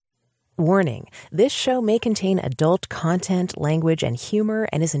Warning, this show may contain adult content, language, and humor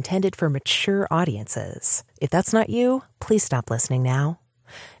and is intended for mature audiences. If that's not you, please stop listening now.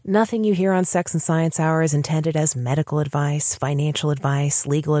 Nothing you hear on Sex and Science Hour is intended as medical advice, financial advice,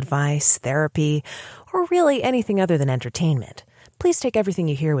 legal advice, therapy, or really anything other than entertainment. Please take everything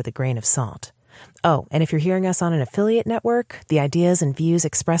you hear with a grain of salt. Oh, and if you're hearing us on an affiliate network, the ideas and views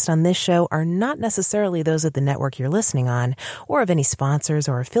expressed on this show are not necessarily those of the network you're listening on or of any sponsors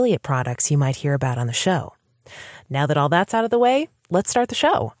or affiliate products you might hear about on the show. Now that all that's out of the way, let's start the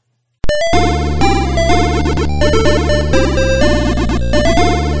show.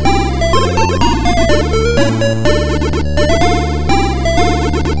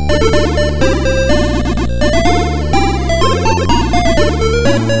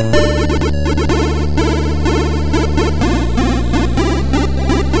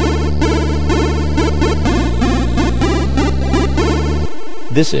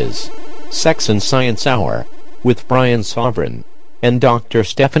 This is Sex and Science Hour with Brian Sovereign and Dr.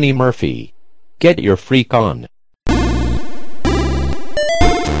 Stephanie Murphy. Get your freak on.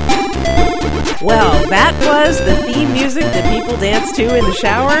 Well, that was the theme music that people dance to in the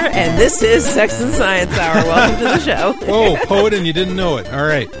shower, and this is Sex and Science Hour. Welcome to the show. Oh, poet and you didn't know it. All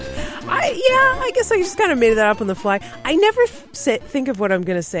right. I guess I just kind of made that up on the fly. I never think of what I'm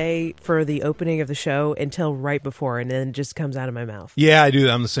going to say for the opening of the show until right before, and then it just comes out of my mouth. Yeah, I do.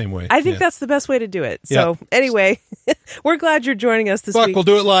 I'm the same way. I think that's the best way to do it. So anyway, we're glad you're joining us this week. We'll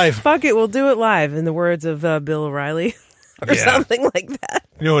do it live. Fuck it, we'll do it live, in the words of Bill O'Reilly or something like that.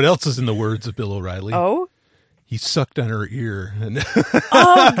 You know what else is in the words of Bill O'Reilly? Oh? He sucked on her ear.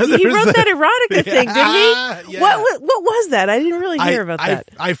 Oh, he wrote that erotica thing, didn't he? Yeah. What was that? I didn't really hear about that.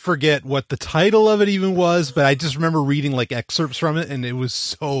 I forget what the title of it even was, but I just remember reading like excerpts from it, and it was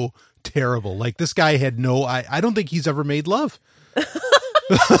so terrible. Like, this guy had I don't think he's ever made love.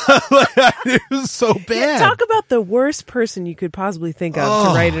 It was so bad. Yeah, talk about the worst person you could possibly think of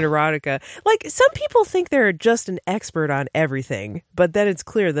to write an erotica. Like, some people think they're just an expert on everything, but then it's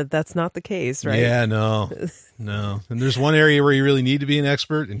clear that that's not the case, right? Yeah, no. And there's one area where you really need to be an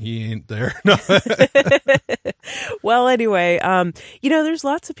expert, and he ain't there. No. Well, anyway, there's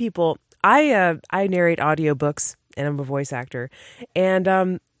lots of people. I narrate audiobooks, and I'm a voice actor,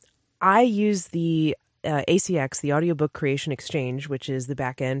 and I use the ACX, the Audiobook Creation Exchange, which is the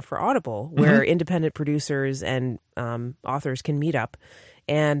back end for Audible, where independent producers and authors can meet up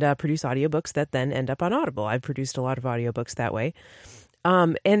and produce audiobooks that then end up on Audible. I've produced a lot of audiobooks that way.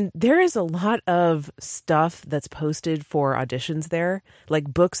 And there is a lot of stuff that's posted for auditions there,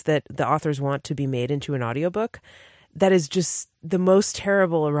 like books that the authors want to be made into an audiobook. That is just the most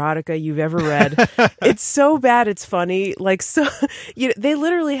terrible erotica you've ever read. It's so bad, it's funny. Like, so, they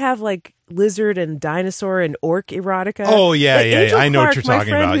literally have like lizard and dinosaur and orc erotica. Oh yeah, like, Angel I know Clark, what you're talking my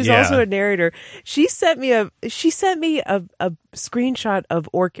friend, about. who's also a narrator. She sent me a screenshot of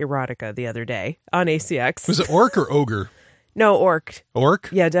orc erotica the other day on ACX. Was it orc or ogre? No, orc. Orc?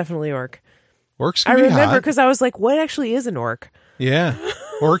 Yeah, definitely orc. Orcs can be hot. I remember because I was like, what actually is an orc? Yeah.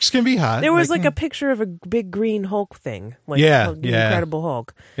 Orcs can be hot. There was like a picture of a big green Hulk thing. Like Incredible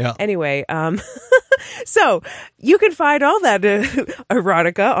Hulk. Yeah. Anyway, so you can find all that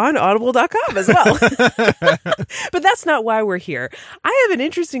erotica on audible.com as well. But that's not why we're here. I have an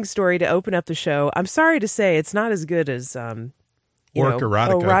interesting story to open up the show. I'm sorry to say it's not as good as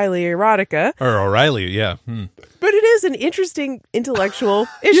erotica. O'Reilly erotica. Or O'Reilly, yeah. But it is an interesting intellectual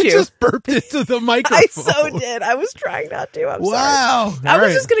issue. You just burped into the microphone. I so did. I was trying not to. I'm sorry. Wow. I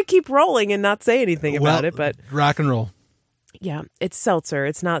was just going to keep rolling and not say anything about it, but rock and roll. Yeah, it's seltzer.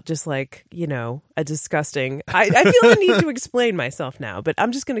 It's not just like, a disgusting... I feel the need to explain myself now, but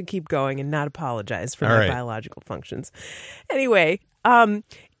I'm just going to keep going and not apologize for my biological functions. Anyway, can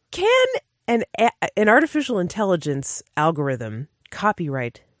an artificial intelligence algorithm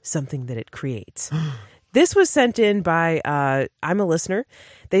copyright something that it creates? This was sent in by, I'm a listener.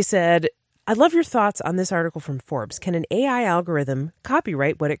 They said, I love your thoughts on this article from Forbes. Can an AI algorithm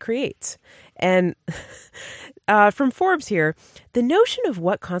copyright what it creates? And from Forbes here, the notion of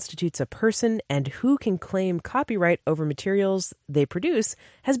what constitutes a person and who can claim copyright over materials they produce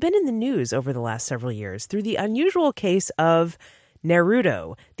has been in the news over the last several years through the unusual case of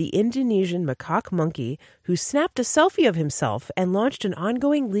Naruto, the Indonesian macaque monkey who snapped a selfie of himself and launched an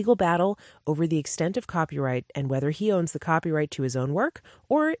ongoing legal battle over the extent of copyright and whether he owns the copyright to his own work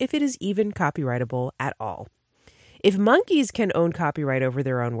or if it is even copyrightable at all. If monkeys can own copyright over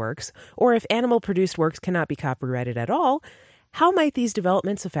their own works, or if animal-produced works cannot be copyrighted at all, how might these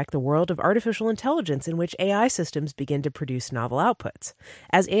developments affect the world of artificial intelligence in which AI systems begin to produce novel outputs?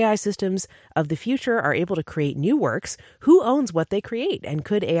 As AI systems of the future are able to create new works, who owns what they create? And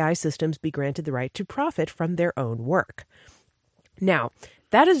could AI systems be granted the right to profit from their own work? Now,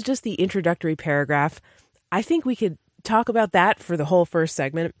 that is just the introductory paragraph. I think we could talk about that for the whole first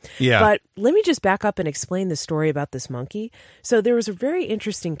segment. Yeah. But let me just back up and explain the story about this monkey. So there was a very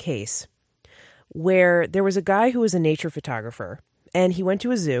interesting case where there was a guy who was a nature photographer, and he went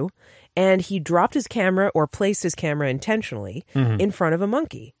to a zoo, and he dropped his camera or placed his camera intentionally in front of a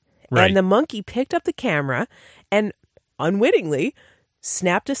monkey. Right. And the monkey picked up the camera and unwittingly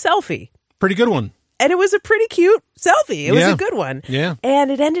snapped a selfie. Pretty good one. And it was a pretty cute selfie. It was a good one. Yeah.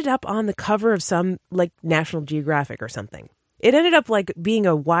 And it ended up on the cover of some like National Geographic or something. It ended up like being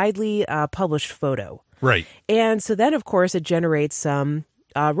a widely published photo. Right. And so then, of course, it generates some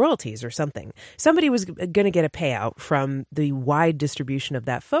royalties or something. Somebody was going to get a payout from the wide distribution of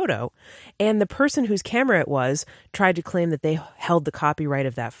that photo. And the person whose camera it was tried to claim that they held the copyright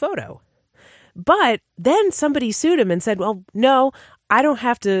of that photo. But then somebody sued him and said, well, no, I don't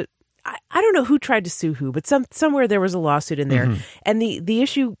have to. I don't know who tried to sue who, but somewhere there was a lawsuit in there. And the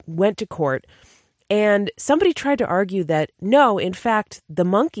issue went to court. And somebody tried to argue that, no, in fact, the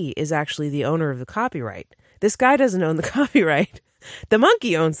monkey is actually the owner of the copyright. This guy doesn't own the copyright. The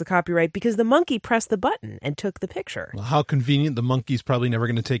monkey owns the copyright because the monkey pressed the button and took the picture. Well, how convenient. The monkey's probably never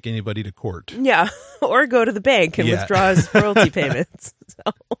going to take anybody to court. Yeah, or go to the bank and withdraw his royalty payments.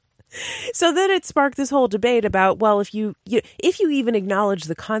 So then it sparked this whole debate about, well, if you even acknowledge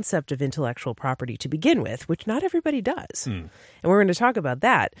the concept of intellectual property to begin with, which not everybody does, and we're going to talk about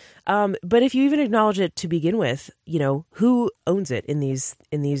that. But if you even acknowledge it to begin with, who owns it in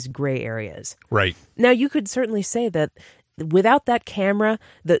these gray areas? Right. Now, you could certainly say that without that camera,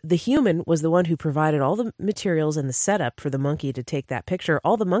 the human was the one who provided all the materials and the setup for the monkey to take that picture.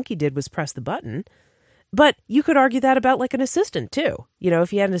 All the monkey did was press the button. But you could argue that about like an assistant too.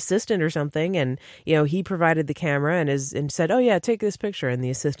 If you had an assistant or something and, he provided the camera and said, oh yeah, take this picture. And the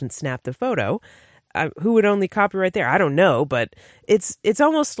assistant snapped the photo. Who would own the copyright there? I don't know. But it's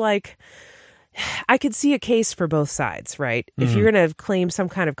almost like I could see a case for both sides, right? If you're going to claim some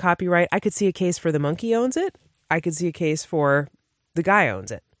kind of copyright, I could see a case for the monkey owns it. I could see a case for the guy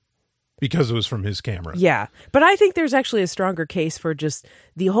owns it. Because it was from his camera. Yeah. But I think there's actually a stronger case for just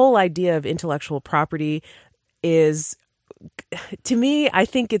the whole idea of intellectual property is, to me, I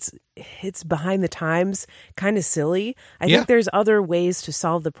think it's behind the times, kind of silly. I think there's other ways to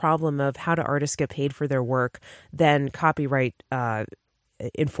solve the problem of how do artists get paid for their work than copyright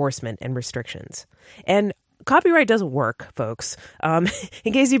enforcement and restrictions. And copyright doesn't work, folks.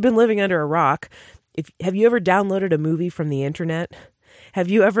 In case you've been living under a rock, have you ever downloaded a movie from the internet? Have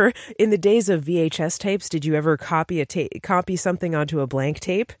you ever, in the days of VHS tapes, did you ever copy something onto a blank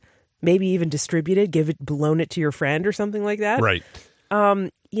tape? Maybe even distribute it, loan it to your friend or something like that? Right.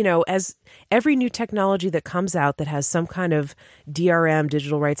 As every new technology that comes out that has some kind of DRM,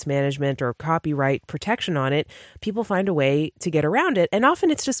 digital rights management, or copyright protection on it, people find a way to get around it. And often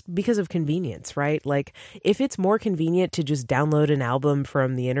it's just because of convenience, right? Like if it's more convenient to just download an album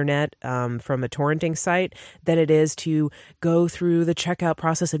from the internet, from a torrenting site, than it is to go through the checkout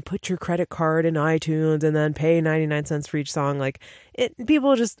process and put your credit card in iTunes and then pay 99 cents for each song,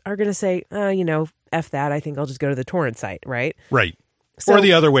 people just are going to say, F that. I think I'll just go to the torrent site, right? Right. So, or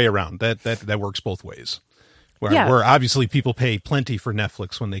the other way around. That works both ways. Where obviously people pay plenty for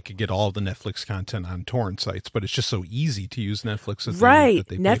Netflix when they could get all the Netflix content on torrent sites, but it's just so easy to use Netflix. That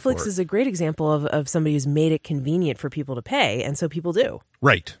they Netflix is a great example of somebody who's made it convenient for people to pay, and so people do.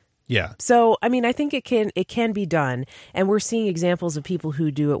 Right. Yeah. So, I mean, I think it can be done, and we're seeing examples of people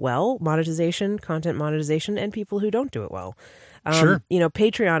who do it well, content monetization, and people who don't do it well. Sure.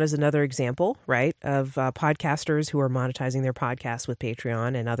 Patreon is another example, right, of podcasters who are monetizing their podcasts with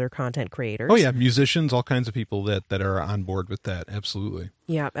Patreon and other content creators. Oh, yeah. Musicians, all kinds of people that are on board with that. Absolutely.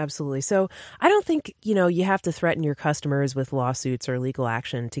 Yeah, absolutely. So I don't think, you have to threaten your customers with lawsuits or legal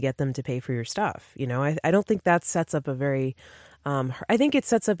action to get them to pay for your stuff. I don't think that sets up a very... I think it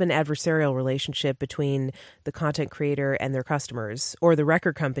sets up an adversarial relationship between the content creator and their customers, or the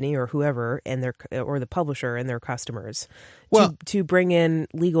record company or whoever, or the publisher and their customers, to bring in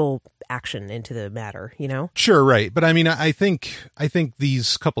legal action into the matter. Sure, right. But I mean, I think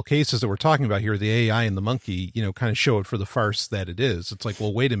these couple cases that we're talking about here, the AI and the monkey, kind of show it for the farce that it is. It's like,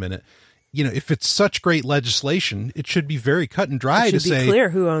 well, wait a minute. If it's such great legislation, it should be very cut and dry to say, clear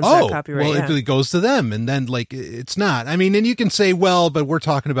who owns that copyright. Well, it goes to them. And then it's not. I mean, and you can say, well, but we're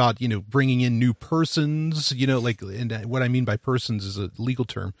talking about, bringing in new persons, and what I mean by persons is a legal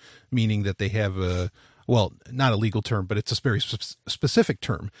term, meaning that they have well, not a legal term, but it's a very specific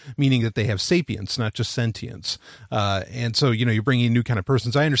term, meaning that they have sapience, not just sentience. And so, you're bringing in new kind of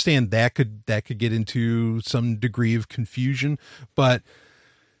persons. I understand that could get into some degree of confusion, but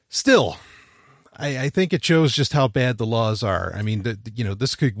still, I think it shows just how bad the laws are. I mean,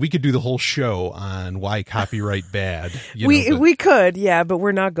 we could do the whole show on why copyright bad. We could, yeah, but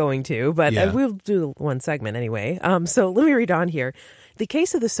we're not going to. But Yeah. we'll do one segment anyway. So let me read on here. The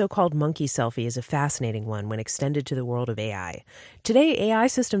case of the so-called monkey selfie is a fascinating one when extended to the world of AI. Today, AI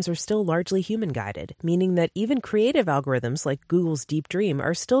systems are still largely human-guided, meaning that even creative algorithms like Google's Deep Dream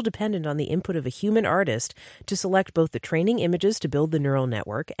are still dependent on the input of a human artist to select both the training images to build the neural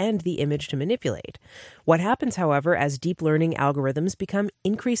network and the image to manipulate. What happens, however, as deep learning algorithms become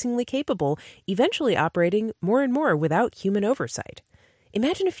increasingly capable, eventually operating more and more without human oversight?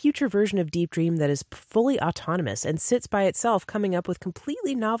 Imagine a future version of Deep Dream that is fully autonomous and sits by itself, coming up with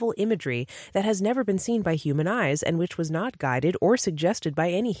completely novel imagery that has never been seen by human eyes and which was not guided or suggested by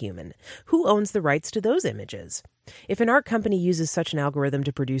any human. Who owns the rights to those images? If an art company uses such an algorithm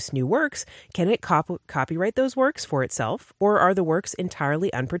to produce new works, can it copyright those works for itself, or are the works entirely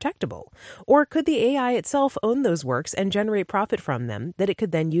unprotectable? Or could the AI itself own those works and generate profit from them that it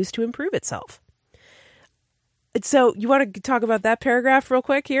could then use to improve itself? So you want to talk about that paragraph real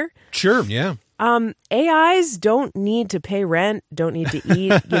quick here? Sure, yeah. AIs don't need to pay rent, don't need to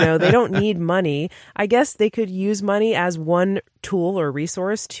eat, they don't need money. I guess they could use money as one tool or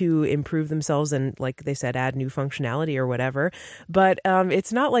resource to improve themselves and, like they said, add new functionality or whatever. But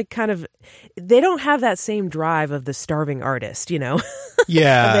it's not like they don't have that same drive of the starving artist,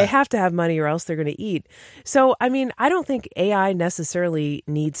 Yeah. They have to have money or else they're going to eat. So, I mean, I don't think AI necessarily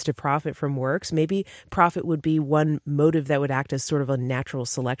needs to profit from works. Maybe profit would be one motive that would act as sort of a natural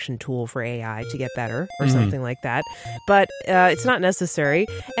selection tool for AI to get better or something like that. But it's not necessary.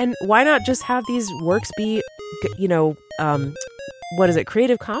 And why not just have these works be, what is it,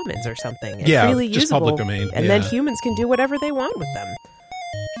 Creative Commons or something? And freely just usable, public domain. And then humans can do whatever they want with them.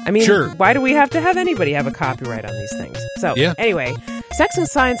 I mean, Sure. Why do we have to have anybody have a copyright on these things? So anyway, Sex and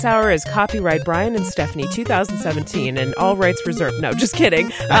Science Hour is copyright Brian and Stephanie 2017 and all rights reserved. No, just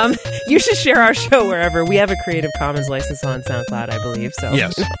kidding. You should share our show wherever. We have a Creative Commons license on SoundCloud, I believe. So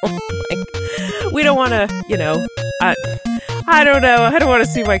Yes. We don't want to, I don't know. I don't want to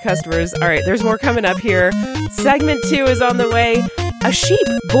sue my customers. All right, there's more coming up here. Segment 2 is on the way. A sheep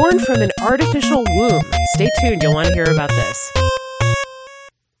born from an artificial womb. Stay tuned. You'll want to hear about this.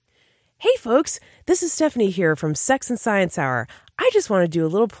 Hey folks, this is Stephanie here from Sex and Science Hour. I just want to do a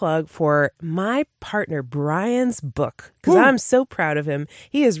little plug for my partner Brian's book, because I'm so proud of him.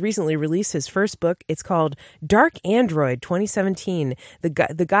 He has recently released his first book. It's called Dark Android 2017,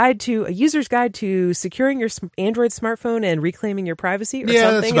 a user's guide to securing your Android smartphone and reclaiming your privacy or something.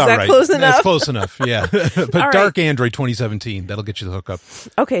 That's about Is that right. close enough? That's close enough, yeah. But All right. Dark Android 2017, that'll get you the hookup.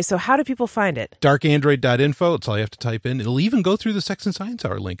 Okay, so how do people find it? Darkandroid.info, that's all you have to type in. It'll even go through the Sex and Science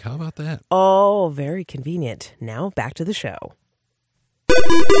Hour link. How about that? Oh, very convenient. Now back to the show.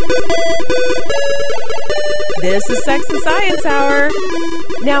 This is Sex and Science Hour.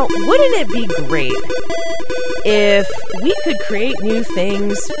 Now, wouldn't it be great if we could create new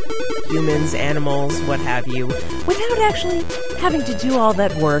things, humans, animals, what have you, without actually having to do all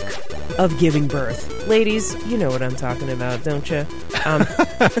that work of giving birth? Ladies, you know what I'm talking about, don't you?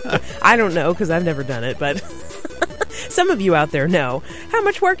 I don't know because I've never done it, but some of you out there know how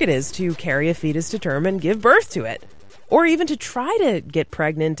much work it is to carry a fetus to term and give birth to it. Or even to try to get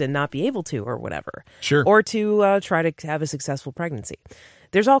pregnant and not be able to, or whatever. Sure. Or to try to have a successful pregnancy.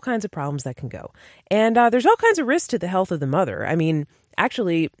 There's all kinds of problems that can go. And there's all kinds of risks to the health of the mother. I mean,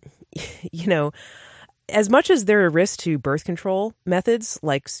 actually, as much as there are risks to birth control methods,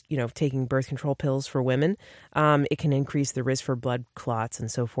 like, taking birth control pills for women, it can increase the risk for blood clots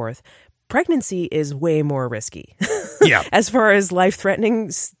and so forth. Pregnancy is way more risky. Yeah. As far as life-threatening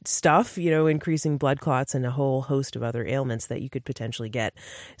stuff, increasing blood clots and a whole host of other ailments that you could potentially get.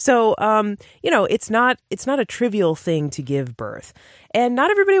 So, it's not a trivial thing to give birth. And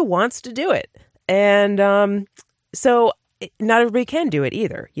not everybody wants to do it. And so not everybody can do it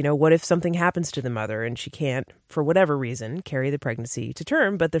either. What if something happens to the mother and she can't, for whatever reason, carry the pregnancy to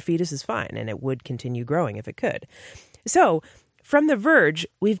term, but the fetus is fine and it would continue growing if it could. So, from The Verge,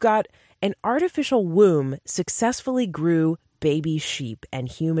 we've got an artificial womb successfully grew baby sheep and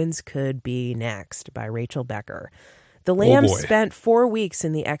humans could be next by Rachel Becker. The lambs spent 4 weeks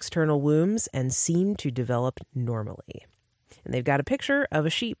in the external wombs and seemed to develop normally. And they've got a picture of a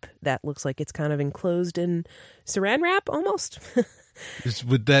sheep that looks like it's kind of enclosed in saran wrap almost.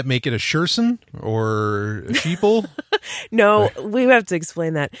 Would that make it a Scherson or a sheeple? No, we have to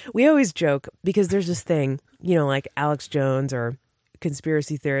explain that. We always joke because there's this thing, like Alex Jones or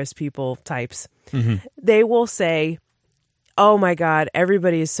conspiracy theorist people types. Mm-hmm. They will say, oh my God,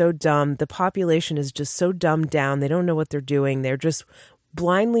 everybody is so dumb. The population is just so dumbed down. They don't know what they're doing. They're just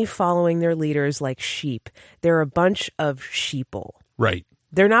blindly following their leaders like sheep. They're a bunch of sheeple. Right.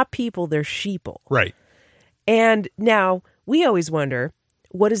 They're not people, they're sheeple. Right. And now we always wonder,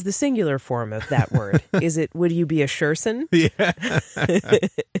 what is the singular form of that word? Would you be a Scherson? Yeah.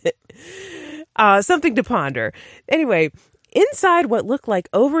 Something to ponder. Anyway, inside what looked like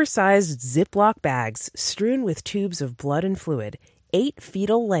oversized Ziploc bags strewn with tubes of blood and fluid, 8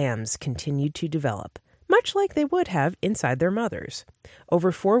 fetal lambs continued to develop, much like they would have inside their mothers.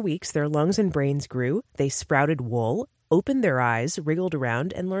 Over 4 weeks, their lungs and brains grew, they sprouted wool, opened their eyes, wriggled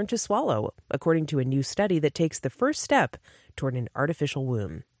around, and learned to swallow, according to a new study that takes the first step toward an artificial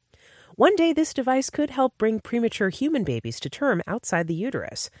womb. One day, this device could help bring premature human babies to term outside the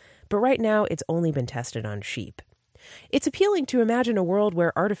uterus, but right now it's only been tested on sheep. It's appealing to imagine a world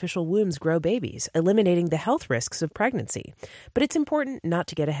where artificial wombs grow babies, eliminating the health risks of pregnancy. But it's important not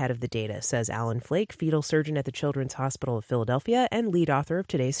to get ahead of the data, says Alan Flake, fetal surgeon at the Children's Hospital of Philadelphia and lead author of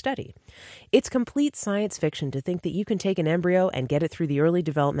today's study. It's complete science fiction to think that you can take an embryo and get it through the early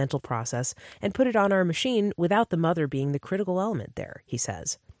developmental process and put it on our machine without the mother being the critical element there, he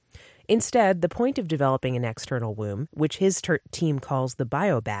says. Instead, the point of developing an external womb, which his team calls the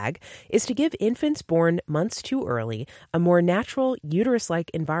biobag, is to give infants born months too early a more natural, uterus-like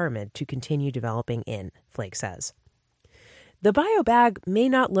environment to continue developing in, Flake says. The biobag may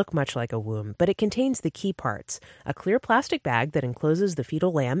not look much like a womb, but it contains the key parts: a clear plastic bag that encloses the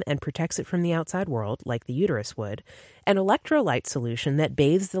fetal lamb and protects it from the outside world, like the uterus would, an electrolyte solution that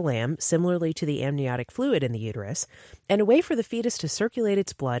bathes the lamb similarly to the amniotic fluid in the uterus, and a way for the fetus to circulate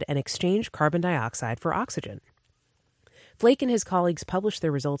its blood and exchange carbon dioxide for oxygen. Flake and his colleagues published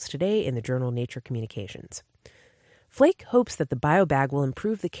their results today in the journal Nature Communications. Flake hopes that the biobag will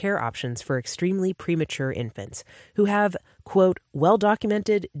improve the care options for extremely premature infants who have, quote,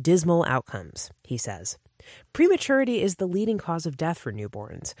 well-documented dismal outcomes, he says. Prematurity is the leading cause of death for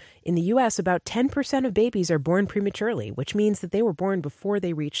newborns. In the U.S., about 10% of babies are born prematurely, which means that they were born before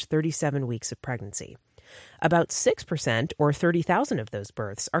they reached 37 weeks of pregnancy. About 6%, or 30,000 of those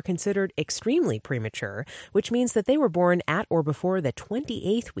births, are considered extremely premature, which means that they were born at or before the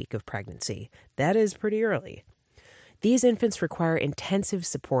 28th week of pregnancy. That is pretty early. These infants require intensive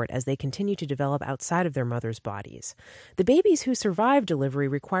support as they continue to develop outside of their mother's bodies. The babies who survive delivery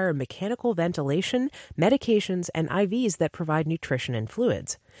require mechanical ventilation, medications, and IVs that provide nutrition and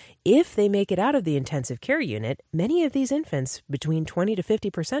fluids. If they make it out of the intensive care unit, many of these infants, between 20 to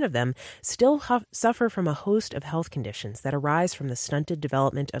 50% of them, still suffer from a host of health conditions that arise from the stunted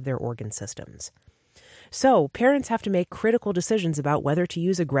development of their organ systems. So, parents have to make critical decisions about whether to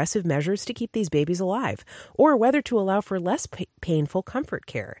use aggressive measures to keep these babies alive, or whether to allow for less painful comfort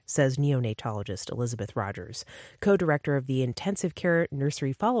care, says neonatologist Elizabeth Rogers, co-director of the Intensive Care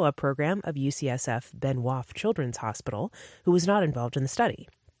Nursery Follow-Up Program of UCSF Ben Waff Children's Hospital, who was not involved in the study.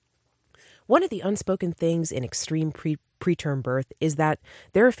 One of the unspoken things in extreme preterm birth is that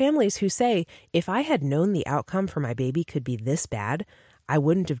there are families who say, if I had known the outcome for my baby could be this bad, I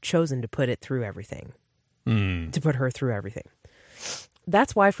wouldn't have chosen to put her through everything.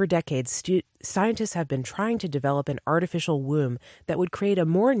 That's why for decades, scientists have been trying to develop an artificial womb that would create a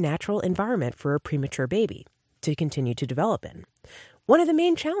more natural environment for a premature baby to continue to develop in. One of the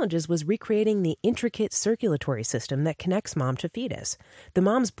main challenges was recreating the intricate circulatory system that connects mom to fetus. The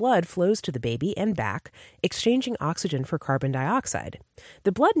mom's blood flows to the baby and back, exchanging oxygen for carbon dioxide.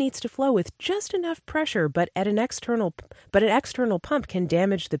 The blood needs to flow with just enough pressure, but an external pump can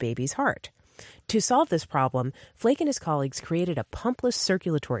damage the baby's heart. To solve this problem, Flake and his colleagues created a pumpless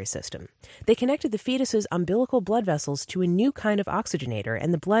circulatory system. They connected the fetus's umbilical blood vessels to a new kind of oxygenator,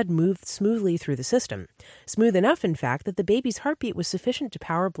 and the blood moved smoothly through the system. Smooth enough, in fact, that the baby's heartbeat was sufficient to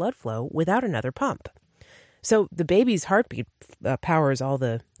power blood flow without another pump. So the baby's heartbeat powers all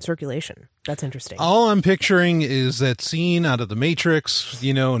the circulation. That's interesting. All I'm picturing is that scene out of The Matrix,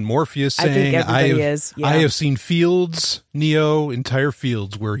 and Morpheus saying, I have seen fields, entire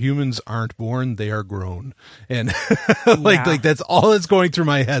fields where humans aren't born, they are grown. And like that's all that's going through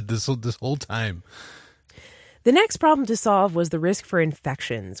my head this whole time. The next problem to solve was the risk for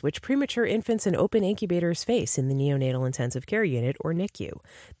infections, which premature infants in open incubators face in the neonatal intensive care unit, or NICU.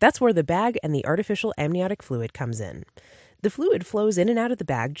 That's where the bag and the artificial amniotic fluid comes in. The fluid flows in and out of the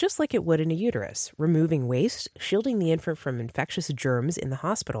bag just like it would in a uterus, removing waste, shielding the infant from infectious germs in the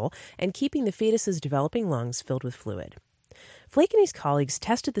hospital, and keeping the fetus's developing lungs filled with fluid. Flake and his colleagues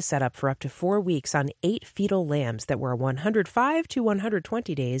tested the setup for up to 4 weeks on 8 fetal lambs that were 105 to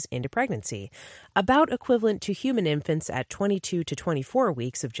 120 days into pregnancy, about equivalent to human infants at 22 to 24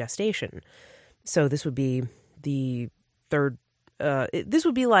 weeks of gestation. So this would be the third, this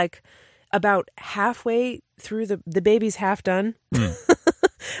would be like about halfway through the baby's half done,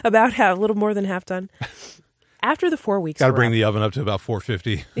 about a little more than half done. After the 4 weeks, got to bring the oven up to about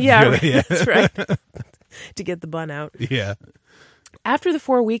 450. Yeah, that's right. To get the bun out. Yeah. After the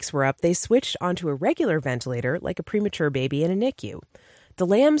 4 weeks were up, they switched onto a regular ventilator like a premature baby in a NICU. The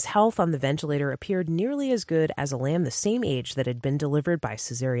lamb's health on the ventilator appeared nearly as good as a lamb the same age that had been delivered by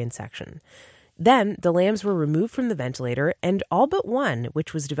cesarean section. Then, the lambs were removed from the ventilator, and all but one,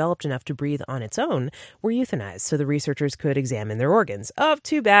 which was developed enough to breathe on its own, were euthanized so the researchers could examine their organs. Oh,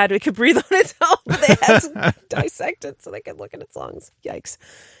 too bad. It could breathe on its own, but they had to dissect it so they could look at its lungs. Yikes.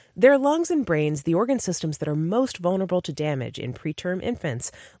 Their lungs and brains, the organ systems that are most vulnerable to damage in preterm infants,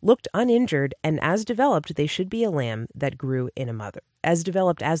 looked uninjured, and as developed, they should be a lamb that grew in a mother. As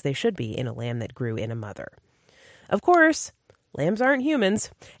developed as they should be in a lamb that grew in a mother. Of course, lambs aren't humans,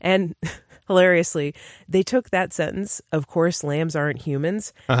 and hilariously, they took that sentence, of course, lambs aren't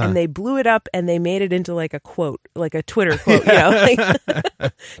humans, and they blew it up and they made it into like a quote, like a Twitter quote, you know,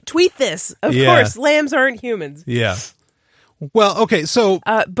 like, tweet this, of course, lambs aren't humans. Yeah. Well, okay, so...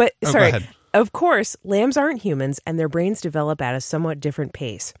 Of course, lambs aren't humans and their brains develop at a somewhat different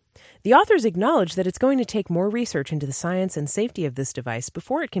pace. The authors acknowledge that it's going to take more research into the science and safety of this device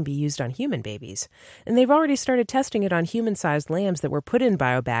before it can be used on human babies. And they've already started testing it on human-sized lambs that were put in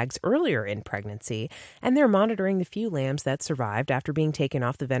biobags earlier in pregnancy, and they're monitoring the few lambs that survived after being taken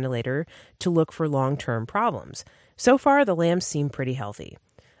off the ventilator to look for long-term problems. So far, the lambs seem pretty healthy.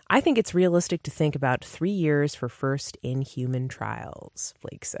 I think it's realistic to think about 3 years for first in-human trials,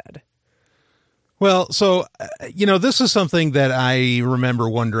 Flake said. Well, so, this is something that I remember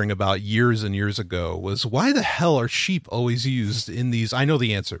wondering about years and years ago, was why the hell are sheep always used in these? I know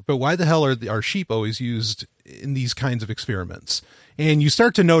the answer, but why the hell are sheep always used in these kinds of experiments? And you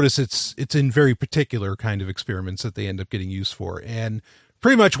start to notice it's in very particular kind of experiments that they end up getting used for. And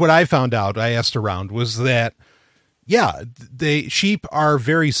pretty much what I found out, I asked around, was that sheep are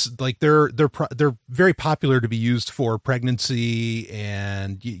very, like, they're very popular to be used for pregnancy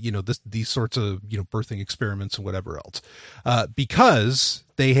and, these sorts of, birthing experiments and whatever else, because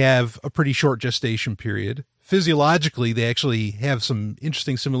they have a pretty short gestation period. Physiologically, they actually have some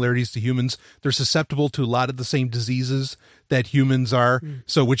interesting similarities to humans. They're susceptible to a lot of the same diseases that humans are.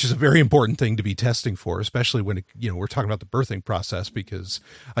 So, which is a very important thing to be testing for, especially when, we're talking about the birthing process, because,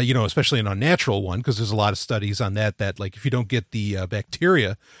 especially an unnatural one, because there's a lot of studies on that, like if you don't get the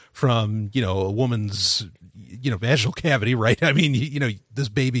bacteria from, a woman's, vaginal cavity, right? I mean, this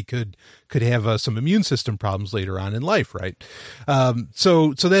baby could have some immune system problems later on in life, right?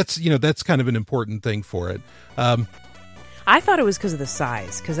 So that's, that's kind of an important thing for it. I thought it was because of the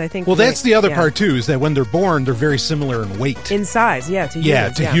size, because I think... Well, that's the other part, too, is that when they're born, they're very similar in weight. In size, to humans. Yeah,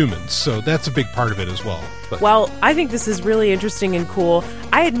 to humans. So that's a big part of it as well. But. Well, I think this is really interesting and cool.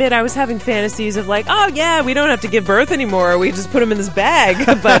 I admit I was having fantasies of like, oh, yeah, we don't have to give birth anymore. We just put them in this bag.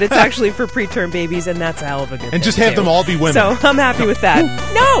 But it's actually for preterm babies, and that's a hell of a good thing. And just have them all be women. So I'm happy with that.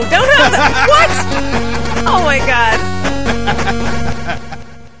 No, don't have that. What? Oh, my God.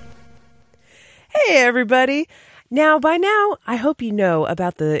 Hey, everybody. Now, by now, I hope you know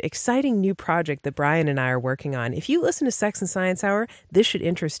about the exciting new project that Brian and I are working on. If you listen to Sex and Science Hour, this should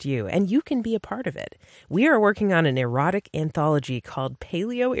interest you, and you can be a part of it. We are working on an erotic anthology called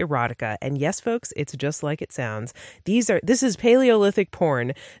Paleo Erotica, and yes, folks, it's just like it sounds. This is Paleolithic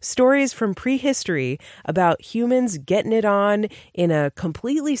porn, stories from prehistory about humans getting it on in a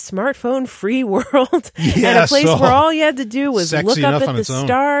completely smartphone-free world, and a place where all you had to do was look up at the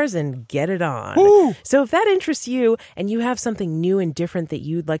stars and get it on. Woo! So if that interests you, and you have something new and different that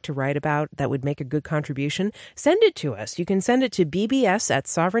you'd like to write about that would make a good contribution, send it to us. You can send it to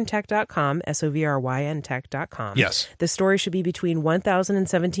bbs@sovereigntech.com, sovryn.tech.com. Yes. The story should be between 1,000 and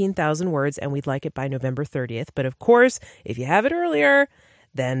 17,000 words, and we'd like it by November 30th. But of course, if you have it earlier,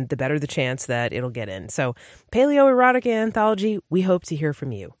 then the better the chance that it'll get in. So, Paleo Erotica Anthology, we hope to hear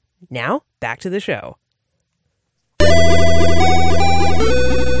from you. Now, back to the show.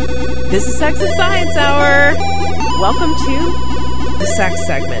 This is Sex and Science Hour. Welcome to the sex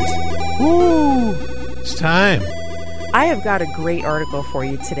segment. Woo! It's time. I have got a great article for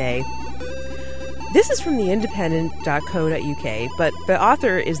you today. This is from theindependent.co.uk, but the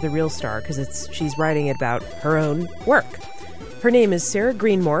author is the real star because she's writing about her own work. Her name is Sarah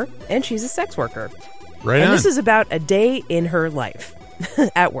Greenmore, and she's a sex worker. Right on. And this is about a day in her life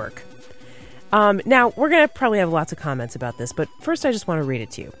at work. Now, we're going to probably have lots of comments about this, but first I just want to read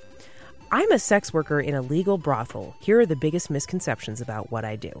it to you. I'm a sex worker in a legal brothel. Here are the biggest misconceptions about what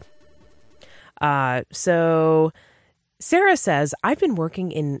I do. So Sarah says, I've been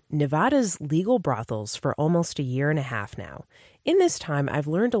working in Nevada's legal brothels for almost a year and a half now. In this time, I've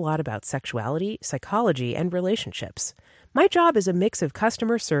learned a lot about sexuality, psychology, and relationships. My job is a mix of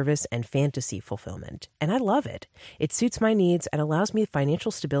customer service and fantasy fulfillment, and I love it. It suits my needs and allows me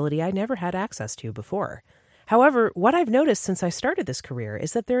financial stability I never had access to before. However, what I've noticed since I started this career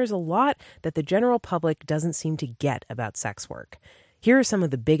is that there is a lot that the general public doesn't seem to get about sex work. Here are some of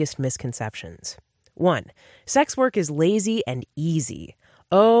the biggest misconceptions. 1. Sex work is lazy and easy.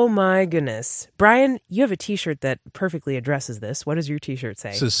 Oh my goodness. Brian, you have a t-shirt that perfectly addresses this. What does your t-shirt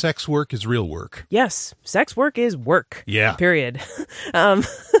say? It says sex work is real work. Yes. Sex work is work. Yeah. Period.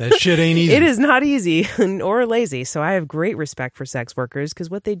 That shit ain't easy. It is not easy or lazy. So I have great respect for sex workers because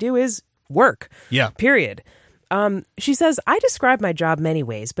what they do is work. Yeah. Period. She says, I describe my job many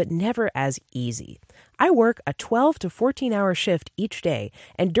ways, but never as easy. I work a 12 to 14-hour shift each day,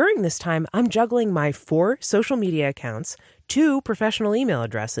 and during this time, I'm juggling my 4 social media accounts, 2 professional email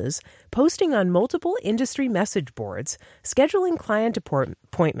addresses, posting on multiple industry message boards, scheduling client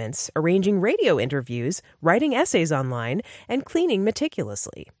appointments, arranging radio interviews, writing essays online, and cleaning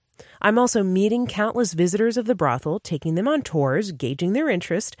meticulously. I'm also meeting countless visitors of the brothel, taking them on tours, gauging their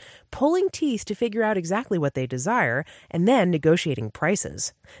interest, pulling teeth to figure out exactly what they desire, and then negotiating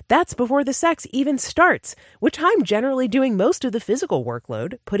prices. That's before the sex even starts, which I'm generally doing most of the physical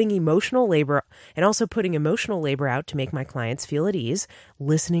workload, putting emotional labor out to make my clients feel at ease,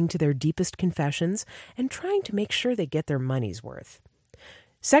 listening to their deepest confessions, and trying to make sure they get their money's worth.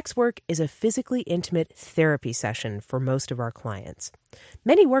 Sex work is a physically intimate therapy session for most of our clients.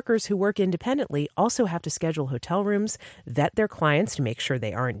 Many workers who work independently also have to schedule hotel rooms, vet their clients to make sure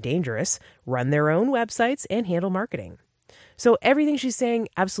they aren't dangerous, run their own websites, and handle marketing. So everything she's saying,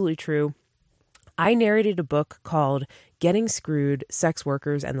 absolutely true. I narrated a book called Getting Screwed, Sex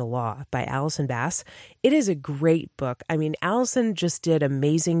Workers and the Law by Allison Bass. It is a great book. I mean, Allison just did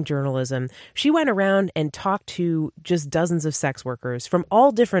amazing journalism. She went around and talked to just dozens of sex workers from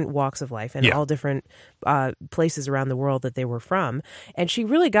all different walks of life and all different places around the world that they were from. And she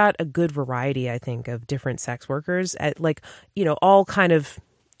really got a good variety, I think, of different sex workers at all kind of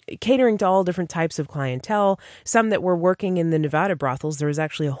catering to all different types of clientele, some that were working in the Nevada brothels. There was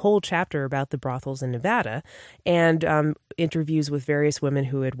actually a whole chapter about the brothels in Nevada and interviews with various women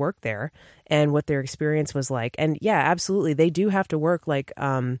who had worked there and what their experience was like. And yeah, absolutely. They do have to work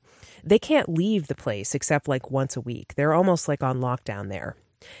they can't leave the place except once a week. They're almost on lockdown there.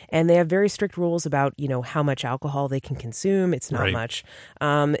 And they have very strict rules about, how much alcohol they can consume. It's not much.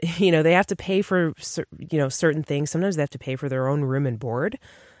 They have to pay for, certain things. Sometimes they have to pay for their own room and board.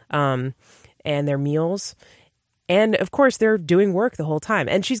 And their meals. And of course, they're doing work the whole time.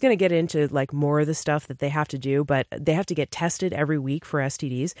 And she's going to get into more of the stuff that they have to do, but they have to get tested every week for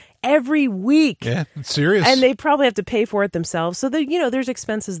STDs. Every week. Yeah, it's serious. And they probably have to pay for it themselves. So there's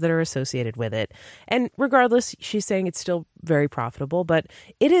expenses that are associated with it. And regardless, she's saying it's still very profitable, but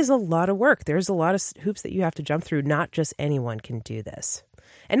it is a lot of work. There's a lot of hoops that you have to jump through. Not just anyone can do this.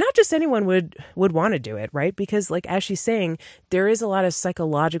 And not just anyone would want to do it, right? Because as she's saying, there is a lot of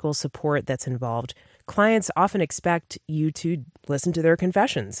psychological support that's involved. Clients often expect you to listen to their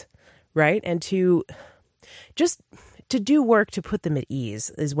confessions, right? And to do work to put them at ease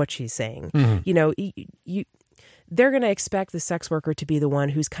is what she's saying. Mm-hmm. They're going to expect the sex worker to be the one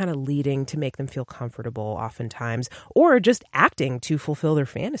who's kind of leading to make them feel comfortable oftentimes, or just acting to fulfill their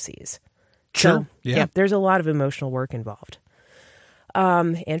fantasies. Sure. So, yeah, there's a lot of emotional work involved.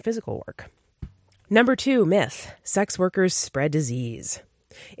 And physical work. Number 2, myth. Sex workers spread disease.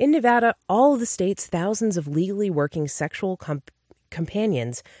 In Nevada, all of the state's thousands of legally working sexual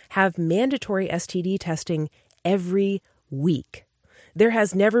companions have mandatory STD testing every week. There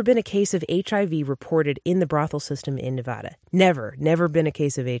has never been a case of HIV reported in the brothel system in Nevada. Never been a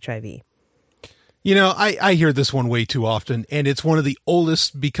case of HIV. I hear this one way too often, and it's one of the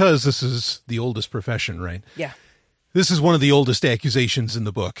oldest, because this is the oldest profession, right? Yeah. This is one of the oldest accusations in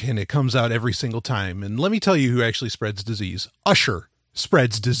the book, and it comes out every single time. And let me tell you who actually spreads disease. Usher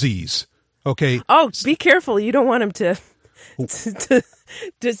spreads disease. Okay. Oh, be careful. You don't want him to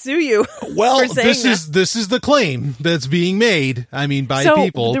sue you. Well, this is the claim that's being made. I mean, by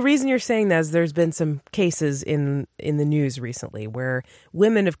people. The reason you're saying that is there's been some cases in the news recently where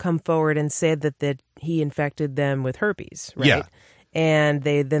women have come forward and said that he infected them with herpes, right? Yeah. And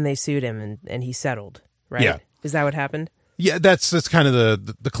they sued him and he settled, right? Yeah. Is that what happened? Yeah, that's kind of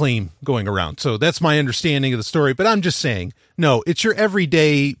the claim going around. So that's my understanding of the story. But I'm just saying, No, it's your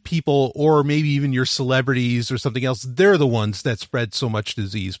everyday people, or maybe even your celebrities or something else. They're the ones that spread so much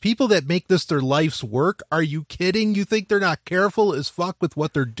disease. People that make this their life's work. Are you kidding? You think they're not careful as fuck with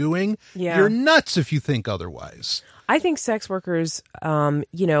what they're doing? Yeah. You're nuts if you think otherwise. I think sex workers,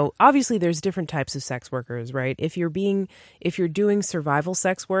 obviously there's different types of sex workers, right? If you're doing survival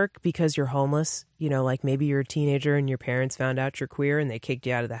sex work because you're homeless, like maybe you're a teenager and your parents found out you're queer and they kicked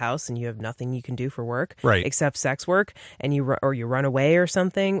you out of the house and you have nothing you can do for work, right, except sex work, and you run away or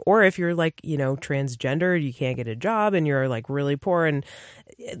something. Or if you're like, transgender, you can't get a job and you're like really poor, and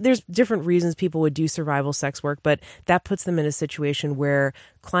there's different reasons people would do survival sex work, but that puts them in a situation where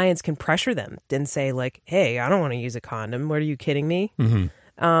clients can pressure them and say like, hey, I don't want to use a condom. What, are you kidding me?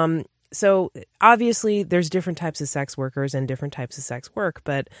 Mm-hmm. So obviously there's different types of sex workers and different types of sex work,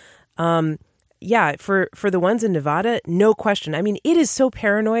 but yeah, for the ones in Nevada, no question. I mean, it is so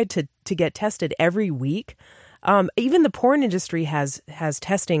paranoid to get tested every week. Even the porn industry has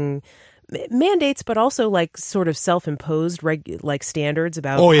testing mandates, but also like sort of self-imposed like standards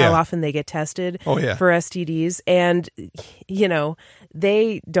about how often they get tested for STDs, and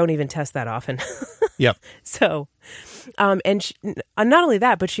they don't even test that often. Yep. So, and not only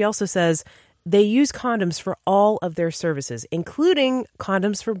that, but she also says they use condoms for all of their services, including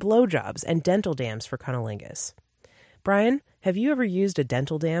condoms for blowjobs and dental dams for cunnilingus. Brian, have you ever used a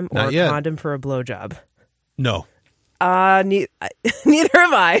dental dam or a condom for a blowjob? No. Neither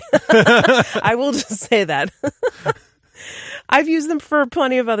have I. I will just say that. I've used them for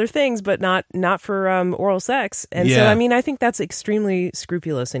plenty of other things, but not for oral sex. And so, I mean, I think that's extremely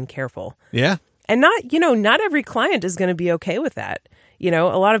scrupulous and careful. Yeah. And not every client is going to be okay with that. A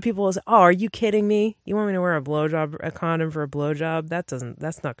lot of people will say, oh, are you kidding me? You want me to wear a condom for a blowjob?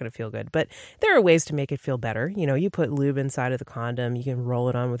 That's not going to feel good. But there are ways to make it feel better. You put lube inside of the condom. You can roll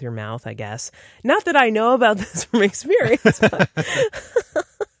it on with your mouth, I guess. Not that I know about this from experience. But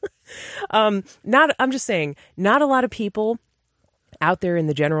I'm just saying, not a lot of people out there in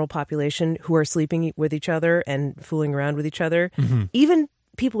the general population who are sleeping with each other and fooling around with each other, even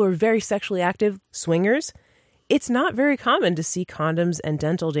people who are very sexually active, swingers, it's not very common to see condoms and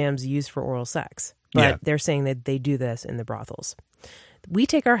dental dams used for oral sex. But they're saying that they do this in the brothels. We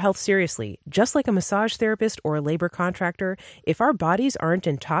take our health seriously. Just like a massage therapist or a labor contractor, if our bodies aren't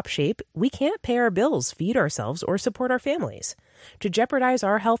in top shape, we can't pay our bills, feed ourselves, or support our families. To jeopardize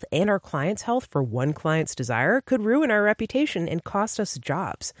our health and our clients' health for one client's desire could ruin our reputation and cost us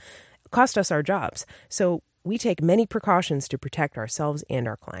our jobs. So we take many precautions to protect ourselves and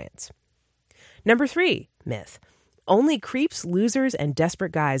our clients. Number 3, myth. Only creeps, losers, and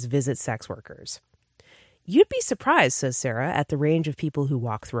desperate guys visit sex workers. You'd be surprised, says Sarah, at the range of people who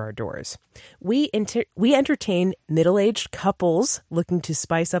walk through our doors. We entertain middle-aged couples looking to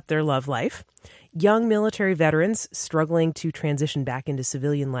spice up their love life, young military veterans struggling to transition back into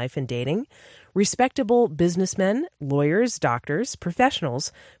civilian life and dating, respectable businessmen, lawyers, doctors,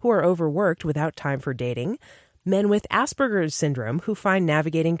 professionals who are overworked without time for dating, men with Asperger's syndrome who find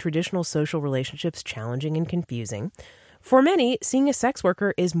navigating traditional social relationships challenging and confusing. For many, seeing a sex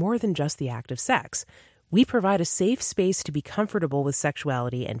worker is more than just the act of sex. We provide a safe space to be comfortable with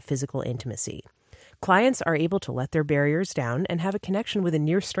sexuality and physical intimacy. Clients are able to let their barriers down and have a connection with a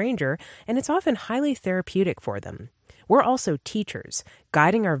near stranger, and it's often highly therapeutic for them. We're also teachers,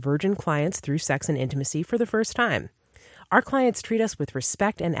 guiding our virgin clients through sex and intimacy for the first time. Our clients treat us with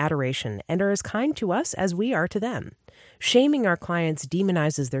respect and adoration and are as kind to us as we are to them. Shaming our clients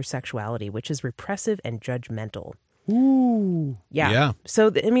demonizes their sexuality, which is repressive and judgmental. Ooh. Yeah. So,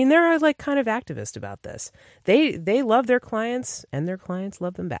 they're like kind of activist about this. They love their clients and their clients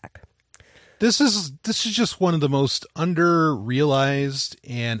love them back. This is just one of the most under-realized,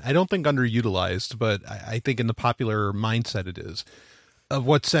 and I don't think underutilized, but I think in the popular mindset it is, of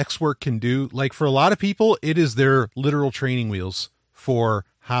what sex work can do. Like for a lot of people, it is their literal training wheels for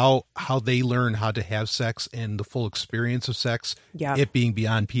how they learn how to have sex and the full experience of sex, it being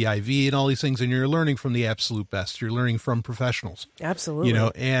beyond PIV and all these things. And you're learning from the absolute best. You're learning from professionals. Absolutely.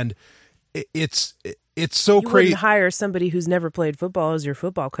 And it's so crazy. You wouldn't hire somebody who's never played football as your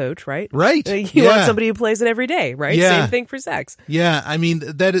football coach, right? Right. You want somebody who plays it every day, right? Yeah. Same thing for sex. Yeah. I mean,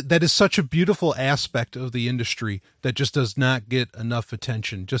 that is such a beautiful aspect of the industry that just does not get enough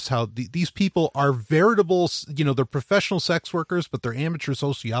attention. Just how these people are veritable, they're professional sex workers, but they're amateur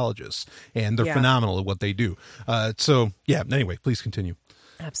sociologists, and they're phenomenal at what they do. Anyway, please continue.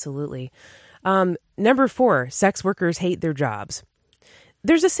 Absolutely. Number 4, sex workers hate their jobs.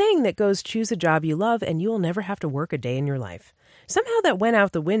 There's a saying that goes, choose a job you love and you will never have to work a day in your life. Somehow that went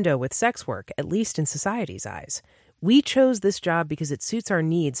out the window with sex work, at least in society's eyes. We chose this job because it suits our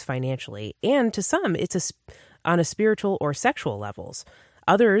needs financially, and to some, it's on a spiritual or sexual levels.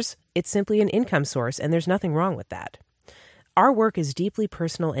 Others, it's simply an income source, and there's nothing wrong with that. Our work is deeply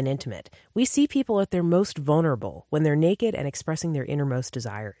personal and intimate. We see people at their most vulnerable when they're naked and expressing their innermost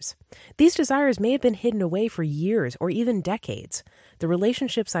desires. These desires may have been hidden away for years or even decades. The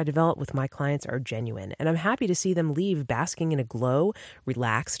relationships I develop with my clients are genuine, and I'm happy to see them leave basking in a glow,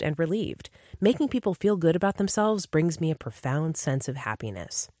 relaxed and relieved. Making people feel good about themselves brings me a profound sense of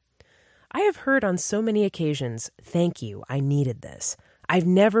happiness. I have heard on so many occasions, "Thank you, I needed this." I've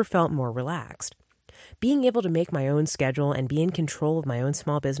never felt more relaxed. Being able to make my own schedule and be in control of my own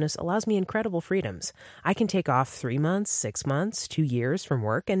small business allows me incredible freedoms. I can take off 3 months, 6 months, 2 years from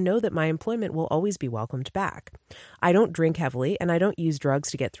work and know that my employment will always be welcomed back. I don't drink heavily and I don't use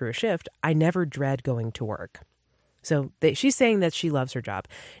drugs to get through a shift. I never dread going to work. So she's saying that she loves her job.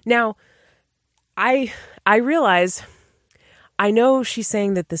 Now, I realize, I know she's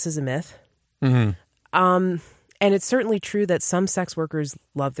saying that this is a myth. Mm-hmm. And it's certainly true that some sex workers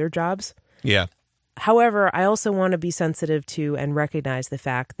love their jobs. Yeah. However, I also want to be sensitive to and recognize the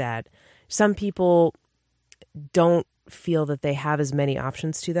fact that some people don't feel that they have as many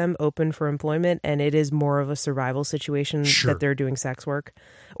options to them open for employment, and it is more of a survival situation that they're doing sex work.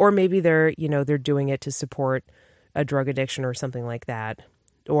 Or maybe they're doing it to support a drug addiction or something like that.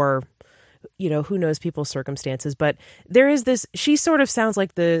 Or, who knows people's circumstances. But there is this, she sort of sounds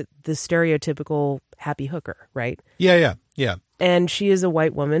like the stereotypical happy hooker, right? Yeah. And she is a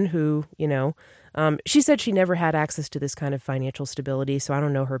white woman who, she said she never had access to this kind of financial stability, so I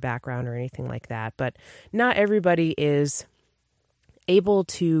don't know her background or anything like that. But not everybody is able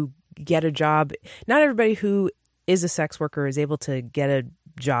to get a job. Not everybody who is a sex worker is able to get a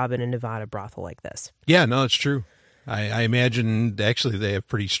job in a Nevada brothel like this. Yeah, no, it's true. I imagine actually they have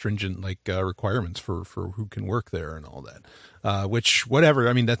pretty stringent requirements for who can work there and all that. Which, whatever.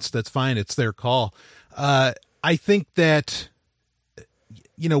 I mean, that's fine. It's their call. I think that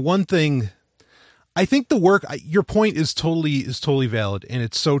one thing. I think the work, your point is totally valid. And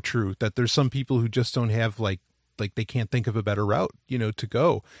it's so true that there's some people who just don't have they can't think of a better route, to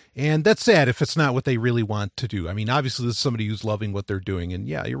go. And that's sad if it's not what they really want to do. I mean, obviously this is somebody who's loving what they're doing. And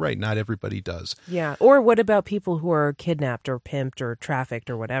yeah, you're right. Not everybody does. Yeah. Or what about people who are kidnapped or pimped or trafficked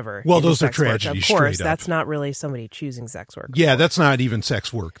or whatever? Well, those are tragedies. Of course, that's not really somebody choosing sex work. Yeah. That's not even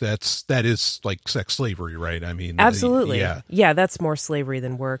sex work. that is like sex slavery, right? I mean, absolutely. Yeah. That's more slavery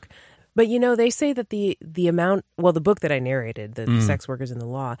than work. But, they say that the amount, the book that I narrated, the Sex Workers in the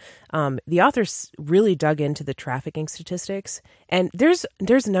Law, the authors really dug into the trafficking statistics. And there's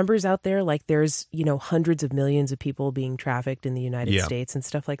numbers out there, like there's, hundreds of millions of people being trafficked in the United States and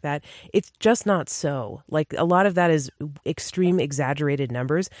stuff like that. It's just not so. Like a lot of that is extreme exaggerated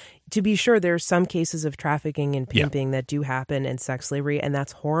numbers. To be sure, there are some cases of trafficking and pimping that do happen and sex slavery, and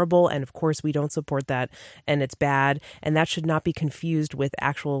that's horrible. And of course, we don't support that, and it's bad. And that should not be confused with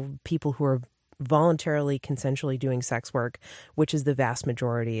actual people who are voluntarily, consensually doing sex work, which is the vast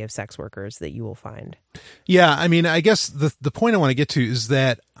majority of sex workers that you will find. Yeah, I mean, I guess the point I want to get to is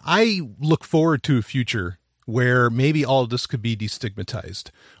that I look forward to a future where maybe all of this could be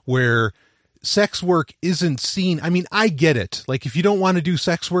destigmatized, where sex work isn't seen. I mean, I get it. Like, if you don't want to do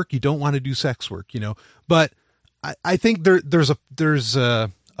sex work, you don't want to do sex work, but I think there's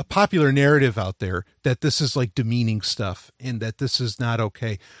a popular narrative out there that this is like demeaning stuff and that this is not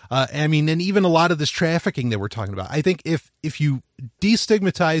okay. I mean, and even a lot of this trafficking that we're talking about, I think if you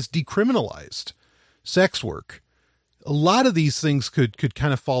decriminalized sex work, a lot of these things could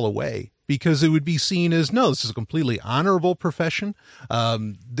kind of fall away, because it would be seen as, no, this is a completely honorable profession.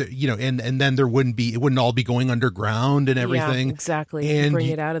 And then it wouldn't all be going underground and everything. Yeah, exactly. And bring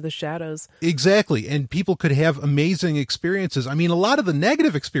it out of the shadows. Exactly. And people could have amazing experiences. I mean, a lot of the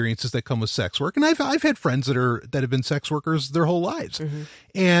negative experiences that come with sex work, and I've had friends that have been sex workers their whole lives. Mm-hmm.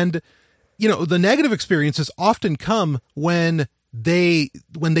 And, the negative experiences often come when they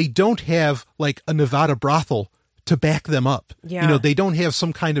don't have like a Nevada brothel to back them up. Yeah. They don't have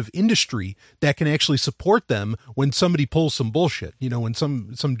some kind of industry that can actually support them when somebody pulls some bullshit, when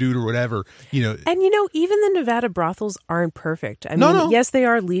some dude or whatever, And, even the Nevada brothels aren't perfect. I mean, yes, they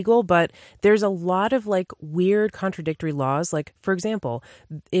are legal, but there's a lot of like weird contradictory laws. Like, for example,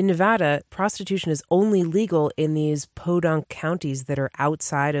 in Nevada, prostitution is only legal in these podunk counties that are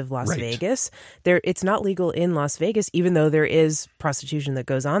outside of Las Vegas. It's not legal in Las Vegas, even though there is prostitution that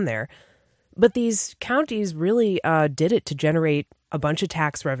goes on there. But these counties really did it to generate a bunch of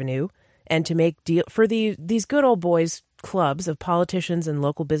tax revenue and to make deal for these good old boys clubs of politicians and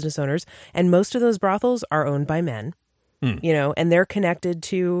local business owners. And most of those brothels are owned by men. you know, and they're connected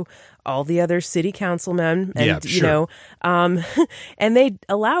to all the other city councilmen and, you know, and they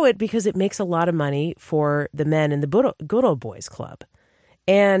allow it because it makes a lot of money for the men in the Good Old Boys Club.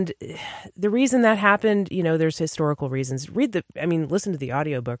 And the reason that happened, you know, there's historical reasons. Listen to the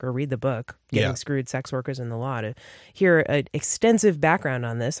audiobook or read the book, Getting Screwed, Sex Workers in the Law, to hear an extensive background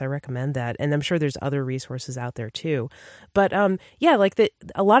on this. I recommend that. And I'm sure there's other resources out there too. But a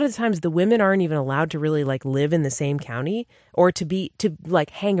lot of the times the women aren't even allowed to really like live in the same county or to like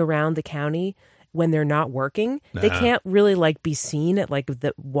hang around the county when they're not working. They can't really like be seen at like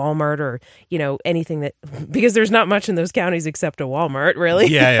the Walmart or, you know, anything that, because there's not much in those counties except a Walmart, really.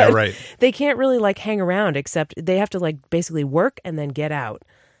 Yeah, right. They can't really like hang around, except they have to like basically work and then get out.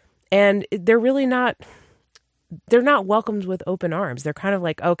 And they're really not welcomed with open arms. They're kind of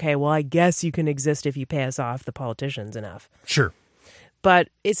like, okay, well, I guess you can exist if you pay us off, the politicians, enough. Sure. But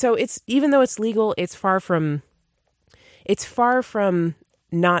it's even though it's legal, it's far from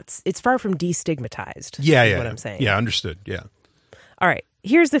destigmatized. Yeah. What I'm saying. Yeah, understood. Yeah. All right.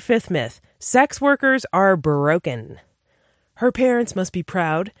 Here's the fifth myth. Sex workers are broken. Her parents must be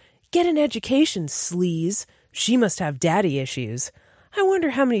proud. Get an education, sleaze. She must have daddy issues. I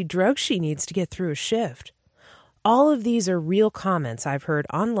wonder how many drugs she needs to get through a shift. All of these are real comments I've heard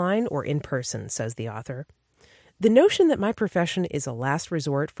online or in person, says the author. The notion that my profession is a last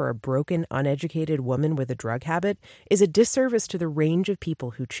resort for a broken, uneducated woman with a drug habit is a disservice to the range of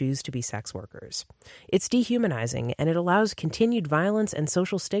people who choose to be sex workers. It's dehumanizing, and it allows continued violence and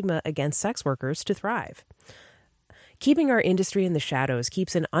social stigma against sex workers to thrive. Keeping our industry in the shadows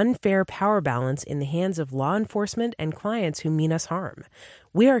keeps an unfair power balance in the hands of law enforcement and clients who mean us harm.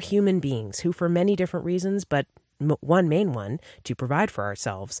 We are human beings who, for many different reasons, but one main one, to provide for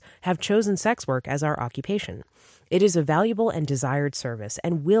ourselves, have chosen sex work as our occupation. It is a valuable and desired service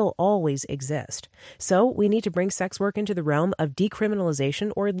and will always exist. So we need to bring sex work into the realm of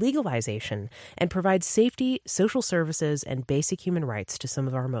decriminalization or legalization and provide safety, social services, and basic human rights to some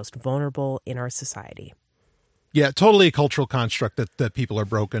of our most vulnerable in our society. Yeah, totally a cultural construct that people are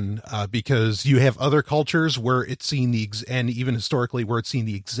broken because you have other cultures where it's seen and even historically where it's seen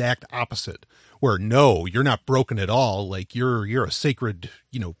the exact opposite, where no, you're not broken at all. Like you're a sacred,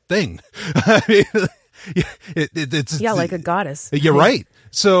 thing. I mean, it's like a goddess. You're right.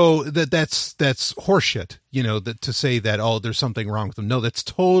 So that's horseshit, to say that, oh, there's something wrong with them. No, that's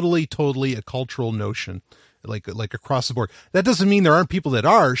totally a cultural notion. Like across the board. That doesn't mean there aren't people that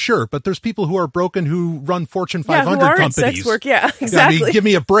are, sure, but there's people who are broken who run Fortune 500 who are companies. In sex work. Yeah, exactly. I mean, give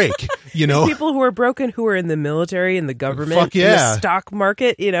me a break, There's people who are broken who are in the military, in the government, in the stock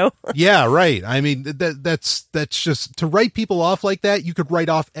market, Yeah, right. I mean, that's just, to write people off like that, you could write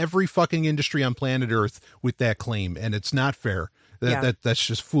off every fucking industry on planet Earth with that claim, and it's not fair. That's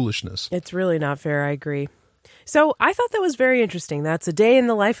just foolishness. It's really not fair, I agree. So I thought that was very interesting. That's A Day in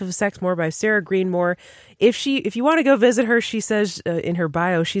the Life of a Sex Moor by Sarah Greenmore. If you want to go visit her, she says in her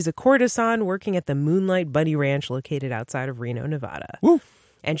bio, she's a courtesan working at the Moonlight Bunny Ranch located outside of Reno, Nevada. Woo.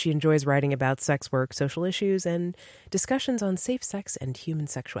 And she enjoys writing about sex work, social issues, and discussions on safe sex and human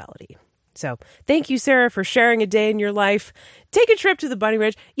sexuality. So thank you, Sarah, for sharing a day in your life. Take a trip to the Bunny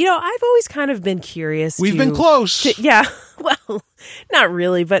Ranch. I've always kind of been curious. We've been close. Yeah. Well, not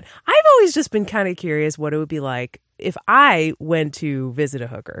really, but I've always just been kind of curious what it would be like if I went to visit a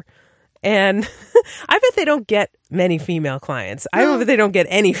hooker. And I bet they don't get many female clients. I bet they don't get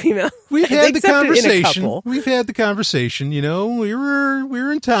any female. We've had the conversation. We've had the conversation. We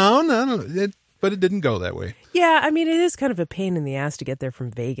were in town. I don't know. But it didn't go that way. Yeah, I mean, it is kind of a pain in the ass to get there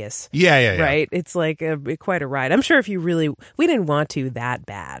from Vegas. Yeah. Right? It's like quite a ride. I'm sure if we didn't want to that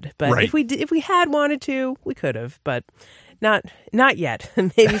bad. But right. if we had wanted to, we could have. But not yet.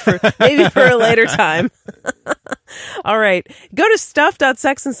 maybe for a later time. All right. Go to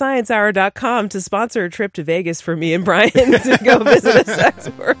stuff.sexandsciencehour.com to sponsor a trip to Vegas for me and Brian to go visit a sex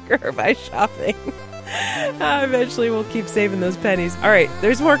worker by shopping. Eventually we'll keep saving those pennies. All right,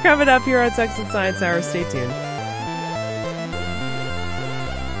 there's more coming up here on Sex and Science Hour. Stay tuned.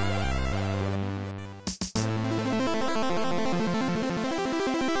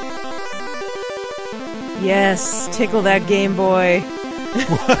 Yes, tickle that Game Boy.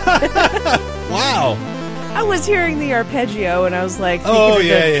 Wow. I was hearing the arpeggio and I was like, thinking of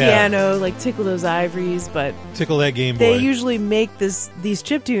the piano, like tickle those ivories, but tickle that Game Boy. They usually make these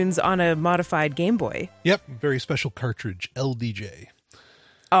chiptunes on a modified Game Boy. Yep, very special cartridge, LDJ.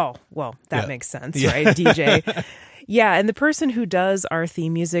 Oh, well, that makes sense, right? DJ. Yeah, and the person who does our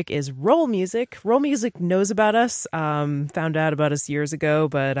theme music is Roll Music. Roll Music knows about us, found out about us years ago,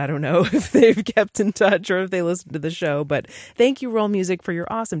 but I don't know if they've kept in touch or if they listen to the show. But thank you, Roll Music, for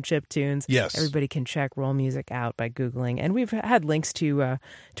your awesome chip tunes. Yes. Everybody can check Roll Music out by Googling. And we've had links to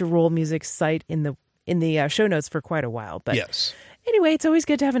Roll Music's site in the show notes for quite a while. But yes. Anyway, it's always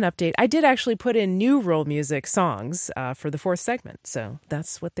good to have an update. I did actually put in new Roll Music songs for the fourth segment, so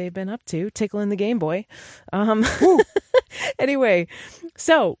that's what they've been up to, tickling the Game Boy. Anyway,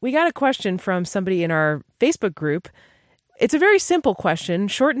 so we got a question from somebody in our Facebook group. It's a very simple question,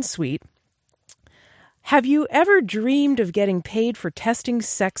 short and sweet. Have you ever dreamed of getting paid for testing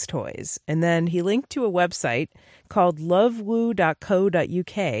sex toys? And then he linked to a website called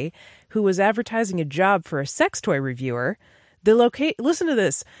lovewoo.co.uk who was advertising a job for a sex toy reviewer. Listen to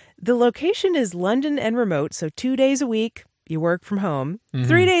this. The location is London and remote, so 2 days a week you work from home.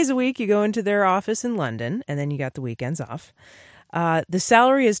 3 days a week you go into their office in London, and then you got the weekends off. The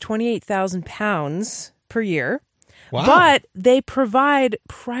salary is £28,000 per year. Wow. But they provide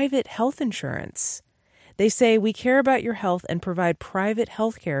private health insurance. They say, we care about your health and provide private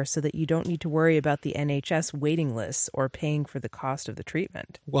health care so that you don't need to worry about the NHS waiting lists or paying for the cost of the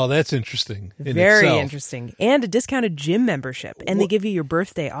treatment. Well, that's interesting. Very interesting. And a discounted gym membership. And they give you your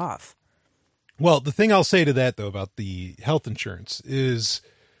birthday off. Well, the thing I'll say to that, though, about the health insurance is,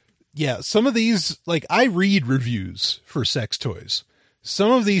 yeah, some of these, like, I read reviews for sex toys.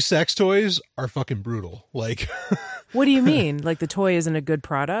 Some of these sex toys are fucking brutal. Like, what do you mean? Like the toy isn't a good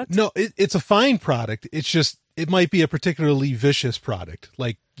product? No, it's a fine product. It's just, it might be a particularly vicious product.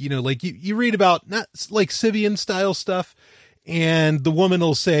 Like, you know, like you read about not like Sibian style stuff, and the woman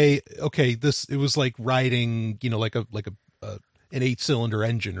will say, okay, it was like riding, you know, like an 8-cylinder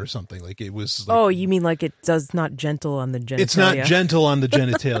engine or something. Like it was. Like, oh, you mean like it does not gentle on the genitalia? It's not gentle on the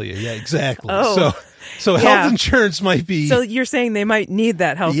genitalia. Yeah, exactly. Oh. So health insurance might be. So you're saying they might need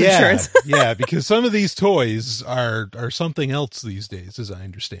that health insurance? Yeah, because some of these toys are something else these days, as I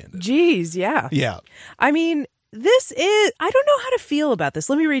understand it. Jeez, yeah. Yeah. I mean, I don't know how to feel about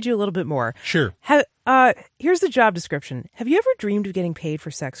this. Let me read you a little bit more. Sure. Here's the job description. Have you ever dreamed of getting paid for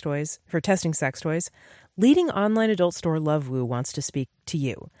testing sex toys? Leading online adult store Lovewoo wants to speak to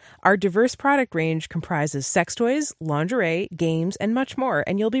you. Our diverse product range comprises sex toys, lingerie, games, and much more,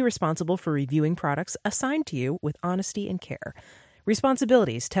 and you'll be responsible for reviewing products assigned to you with honesty and care.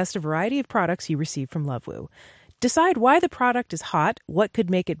 Responsibilities: test a variety of products you receive from Lovewoo. Decide why the product is hot, what could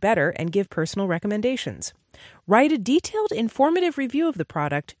make it better, and give personal recommendations. Write a detailed, informative review of the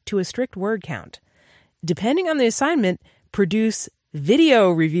product to a strict word count. Depending on the assignment, produce video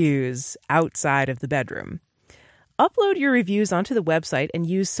reviews outside of the bedroom. Upload your reviews onto the website and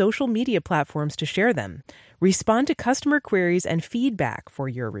use social media platforms to share them. Respond to customer queries and feedback for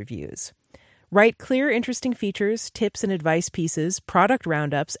your reviews. Write clear, interesting features, tips and advice pieces, product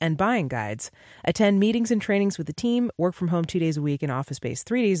roundups, and buying guides. Attend meetings and trainings with the team. Work from home 2 days a week and office space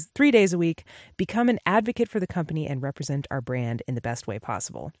 3 days a week. Become an advocate for the company and represent our brand in the best way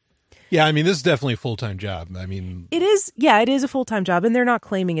possible. Yeah, I mean, this is definitely a full-time job. I mean... It is a full-time job, and they're not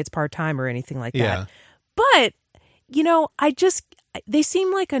claiming it's part-time or anything like that. But, you know, they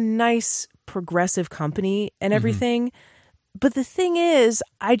seem like a nice, progressive company and everything. Mm-hmm. But the thing is,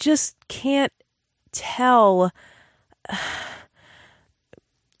 I just can't tell...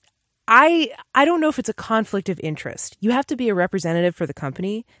 I don't know if it's a conflict of interest. You have to be a representative for the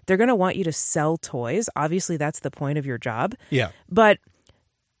company. They're going to want you to sell toys. Obviously, that's the point of your job. Yeah. But...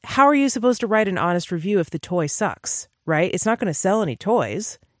 how are you supposed to write an honest review if the toy sucks, right? It's not going to sell any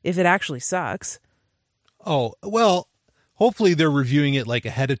toys if it actually sucks. Oh, well, hopefully they're reviewing it like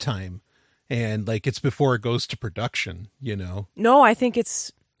ahead of time and like it's before it goes to production, you know? No, I think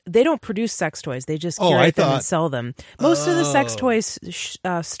they don't produce sex toys. They just curate them and sell them. Most of the sex toys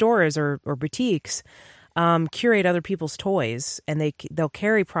stores or boutiques curate other people's toys, and they'll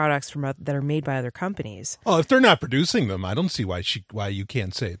carry products that are made by other companies. Oh, if they're not producing them, I don't see why you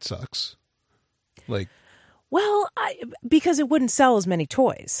can't say it sucks. Like, well, because it wouldn't sell as many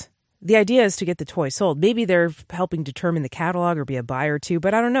toys. The idea is to get the toy sold. Maybe they're helping determine the catalog or be a buyer too,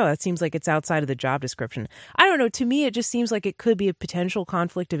 but I don't know. That seems like it's outside of the job description. I don't know. To me, it just seems like it could be a potential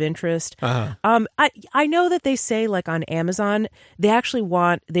conflict of interest. Uh-huh. I know that they say, like on Amazon, they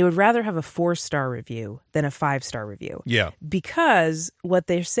would rather have a 4-star review than a 5-star review. Yeah. Because what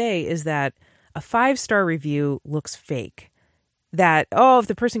they say is that a 5-star review looks fake. That, if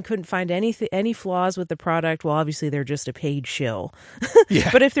the person couldn't find any flaws with the product, well, obviously they're just a paid shill. Yeah.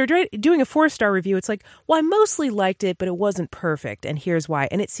 But if they're doing a 4-star review, it's like, well, I mostly liked it, but it wasn't perfect, and here's why.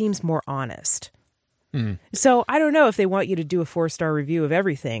 And it seems more honest. So I don't know if they want you to do a 4-star review of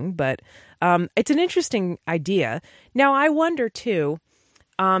everything, but it's an interesting idea. Now, I wonder, too,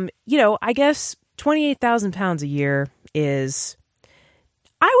 I guess 28,000 pounds a year is,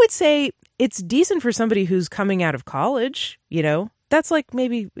 I would say it's decent for somebody who's coming out of college, That's like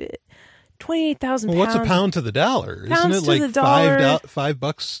maybe 28,000 pounds. Well, what's a pound to the dollar? Isn't it like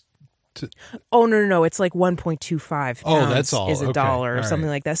 $5 Oh, no. It's like 1.25 pounds that's all. Is a dollar or something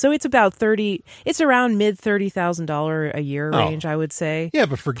like that. So it's about it's around mid $30,000 a year range, I would say. Yeah,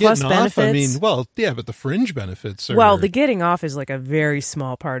 but for getting off, benefits, but the fringe benefits are... Well, the getting off is like a very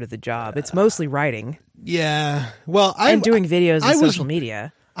small part of the job. It's mostly writing. Yeah. Well, and doing videos and social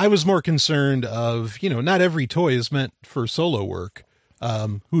media. I was more concerned of, not every toy is meant for solo work.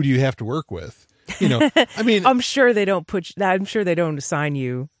 Who do you have to work with? I mean... I'm sure they don't assign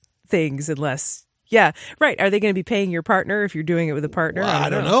you things unless right. Are they going to be paying your partner if you're doing it with a partner? Well, I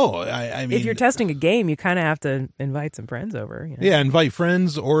don't know. I mean, if you're testing a game, you kind of have to invite some friends over. Yeah, invite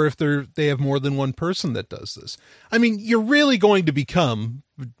friends, or if they have more than one person that does this. I mean, you're really going to become,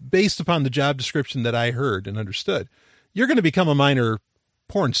 based upon the job description that I heard and understood, you're going to become a minor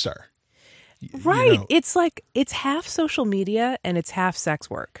porn star. Right. It's like, it's half social media and it's half sex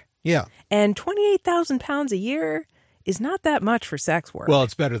work. Yeah. And 28,000 pounds a year is not that much for sex work. Well,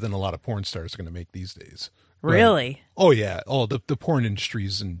 it's better than a lot of porn stars are going to make these days. Really? Right? Oh, yeah. Oh, the porn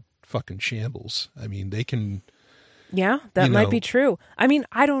industry's in fucking shambles. I mean, they can... Yeah, that might be true. I mean,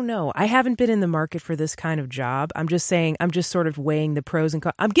 I don't know. I haven't been in the market for this kind of job. I'm just saying, I'm just sort of weighing the pros and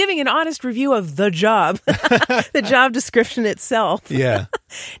cons. I'm giving an honest review of the job, the job description itself. Yeah.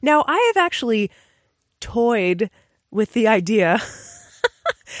 Now, I have actually toyed with the idea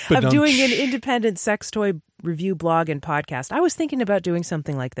of doing an independent sex toy review blog and podcast. I was thinking about doing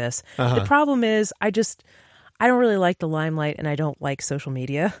something like this. The problem is I don't really like the limelight and I don't like social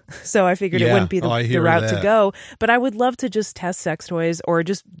media. So I figured it wouldn't be the route to go. But I would love to just test sex toys or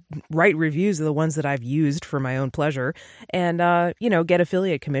just write reviews of the ones that I've used for my own pleasure and, get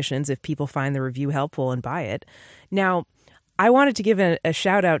affiliate commissions if people find the review helpful and buy it. Now, I wanted to give a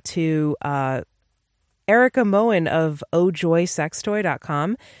shout out to Erica Moen of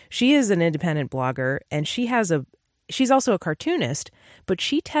ohjoysextoy.com. She is an independent blogger and she's also a cartoonist, but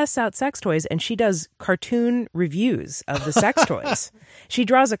she tests out sex toys and she does cartoon reviews of the sex toys. She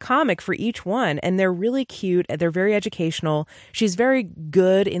draws a comic for each one and they're really cute. They're very educational. She's very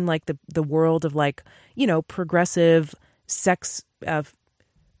good in like the world of like, progressive sex,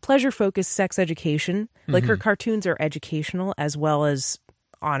 pleasure-focused sex education. Like her cartoons are educational as well as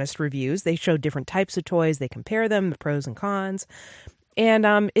honest reviews. They show different types of toys. They compare them, the pros and cons.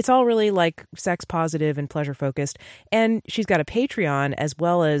 And it's all really like sex positive and pleasure focused. And she's got a Patreon as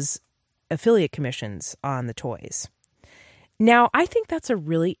well as affiliate commissions on the toys. Now, I think that's a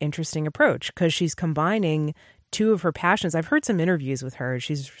really interesting approach because she's combining two of her passions. I've heard some interviews with her.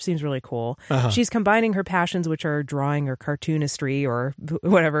 She seems really cool. She's combining her passions, which are drawing or cartoonistry or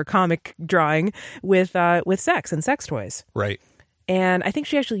whatever, comic drawing, with sex and sex toys. Right. And I think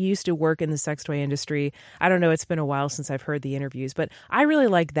she actually used to work in the sex toy industry. I don't know. It's been a while since I've heard the interviews, but I really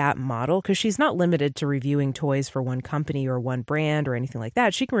like that model because she's not limited to reviewing toys for one company or one brand or anything like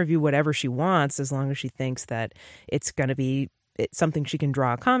that. She can review whatever she wants as long as she thinks that it's going to be something she can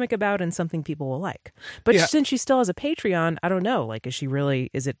draw a comic about and something people will like. But since she still has a Patreon, I don't know. Like, is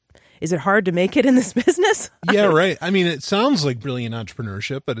it hard to make it in this business? Yeah, right. I mean, it sounds like brilliant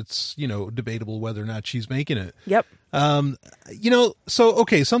entrepreneurship, but it's, debatable whether or not she's making it. Yep.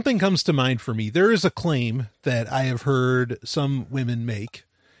 Something comes to mind for me. There is a claim that I have heard some women make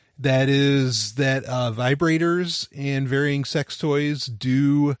that is that vibrators and varying sex toys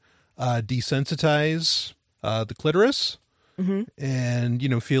do desensitize the clitoris.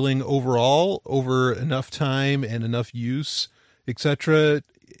 And, feeling overall over enough time and enough use, etc.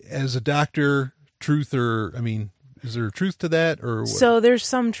 As a doctor, is there truth to that or what? So there's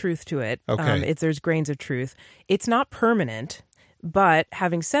some truth to it. Okay. There's grains of truth. It's not permanent, but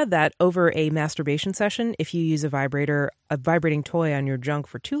having said that, over a masturbation session, if you use a vibrating toy on your junk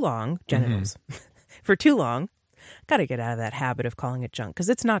for too long, genitals, for too long, got to get out of that habit of calling it junk because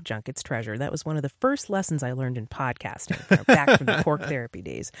it's not junk, it's treasure. That was one of the first lessons I learned in podcasting back from the pork therapy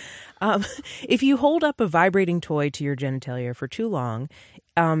days. If you hold up a vibrating toy to your genitalia for too long,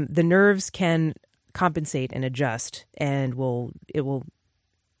 the nerves can compensate and adjust and it will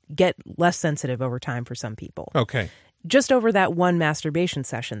get less sensitive over time for some people. Okay. Just over that one masturbation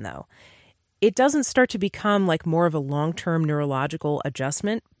session, though. it doesn't start to become like more of a long-term neurological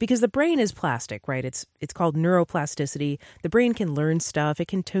adjustment because the brain is plastic, right? It's called neuroplasticity. The brain can learn stuff. It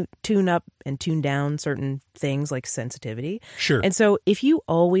can tune up and tune down certain things like sensitivity. Sure. And so if you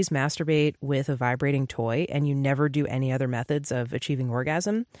always masturbate with a vibrating toy and you never do any other methods of achieving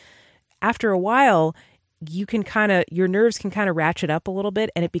orgasm, after a while, your nerves can kind of ratchet up a little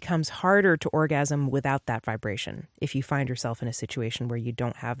bit, and it becomes harder to orgasm without that vibration if you find yourself in a situation where you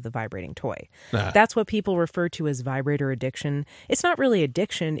don't have the vibrating toy. That's what people refer to as vibrator addiction. It's not really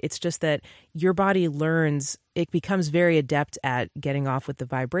addiction. It's just that your body learns, it becomes very adept at getting off with the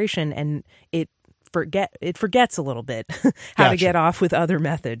vibration, and it forgets a little bit how to get off with other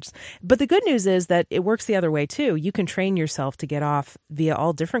methods. But the good news is that it works the other way too. You can train yourself to get off via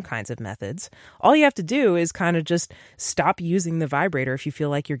all different kinds of methods. All you have to do is kind of just stop using the vibrator if you feel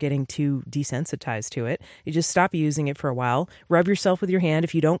like you're getting too desensitized to it. You just stop using it for a while. Rub yourself with your hand.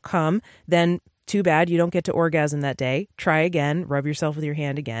 If you don't come, then too bad, you don't get to orgasm that day. Try again, rub yourself with your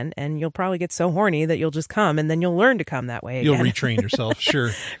hand again, and you'll probably get so horny that you'll just come, and then you'll learn to come that way again. You'll retrain yourself, sure.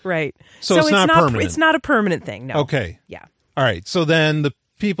 Right. So it's not permanent. It's not a permanent thing, no. Okay. Yeah. All right. So then the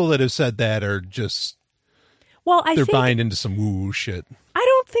people that have said that are just, they're buying into some woo-woo shit. I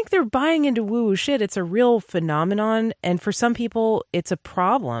don't think they're buying into woo-woo shit. It's a real phenomenon, and for some people, it's a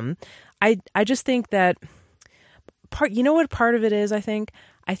problem. I just think that you know what part of it is, I think?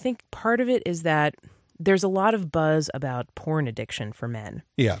 I think part of it is that there's a lot of buzz about porn addiction for men.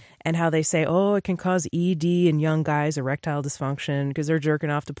 Yeah. And how they say, it can cause ED in young guys, erectile dysfunction, because they're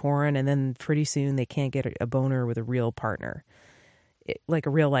jerking off to porn, and then pretty soon they can't get a boner with a real partner, like a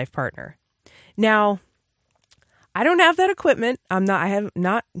real life partner. Now, I don't have that equipment. I have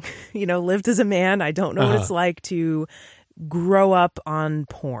not, lived as a man. I don't know what it's like to grow up on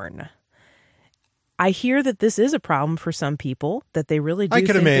porn. I hear that this is a problem for some people, that they really do think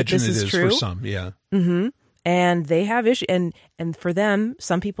that this is true. I can imagine it is for some, yeah. Mm-hmm. And they have issues. And for them,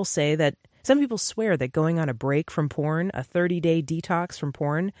 some people swear that going on a break from porn, a 30-day detox from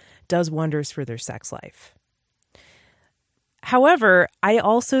porn, does wonders for their sex life. However, I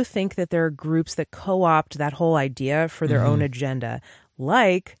also think that there are groups that co-opt that whole idea for their own agenda,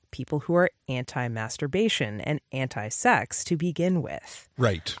 like people who are anti-masturbation and anti-sex to begin with.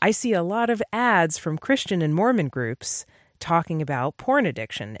 Right. I see a lot of ads from Christian and Mormon groups talking about porn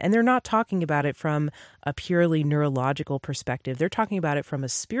addiction, and they're not talking about it from a purely neurological perspective. They're talking about it from a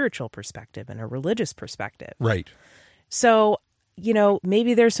spiritual perspective and a religious perspective. Right. So,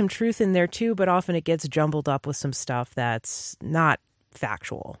 maybe there's some truth in there too, but often it gets jumbled up with some stuff that's not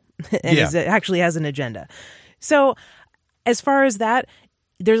factual and it actually has an agenda. So as far as that,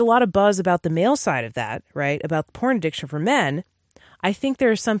 there's a lot of buzz about the male side of that, right? About porn addiction for men. I think there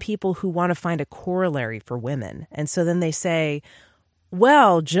are some people who want to find a corollary for women. And so then they say,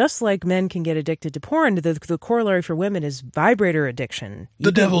 well, just like men can get addicted to porn, the corollary for women is vibrator addiction.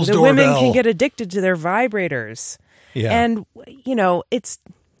 The devil's doorbell. Women can get addicted to their vibrators. Yeah. And,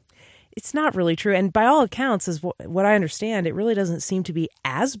 it's not really true. And by all accounts, is what I understand, it really doesn't seem to be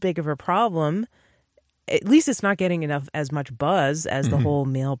as big of a problem. At least it's not getting as much buzz as the whole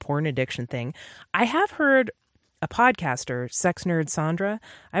male porn addiction thing. I have heard a podcaster, Sex Nerd Sandra,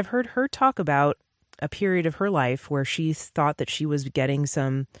 I've heard her talk about a period of her life where she thought that she was getting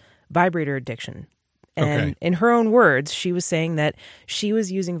some vibrator addiction. And in her own words, she was saying that she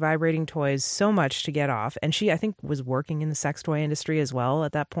was using vibrating toys so much to get off. And she, I think, was working in the sex toy industry as well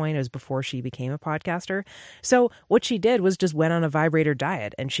at that point. It was before she became a podcaster. So what she did was just went on a vibrator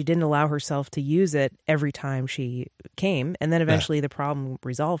diet, and she didn't allow herself to use it every time she came. And then eventually the problem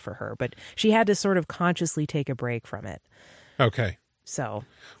resolved for her. But she had to sort of consciously take a break from it. Okay. So,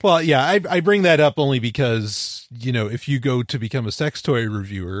 well, yeah, I bring that up only because, if you go to become a sex toy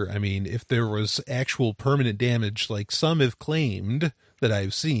reviewer, I mean, if there was actual permanent damage, like some have claimed that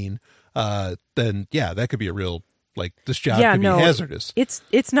I've seen, then that could be a real, this job could be hazardous.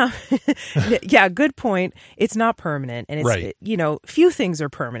 It's not. Yeah, good point. It's not permanent. And it's, right. Few things are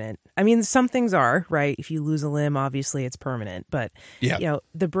permanent. I mean, some things are, right? If you lose a limb, obviously it's permanent. But,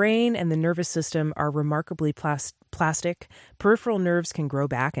 the brain and the nervous system are remarkably plastic. Peripheral nerves can grow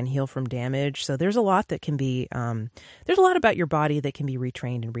back and heal from damage. So there's a lot that can be, there's a lot about your body that can be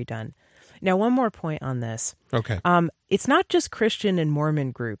retrained and redone. Now, one more point on this. Okay. It's not just Christian and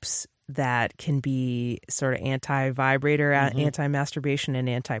Mormon groups that can be sort of anti-vibrator, anti-masturbation, and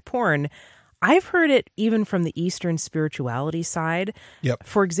anti-porn. I've heard it even from the Eastern spirituality side. Yep.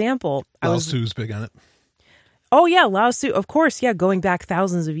 For example, Lao Tzu's big on it. Oh yeah, Lao Tzu, of course. Yeah, going back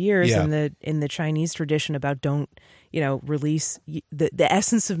thousands of years Yeah. in the Chinese tradition about don't, release the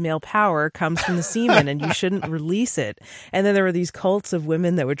essence of male power comes from the semen, and you shouldn't release it. And then there were these cults of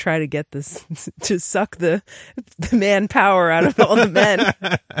women that would try to get this to suck the man power out of all the men.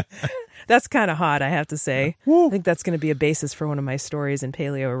 That's kind of hot, I have to say. Woo. I think that's going to be a basis for one of my stories in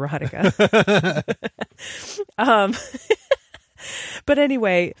paleoerotica. But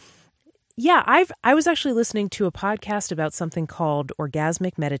anyway. Yeah, I was actually listening to a podcast about something called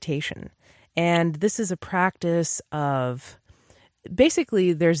orgasmic meditation. And this is a practice of,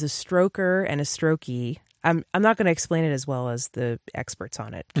 basically there's a stroker and a strokee. I'm not going to explain it as well as the experts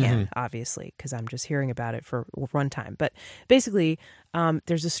on it can, obviously, because I'm just hearing about it for one time. But basically,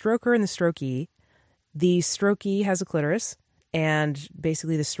 there's a stroker and the strokee. The strokee has a clitoris, and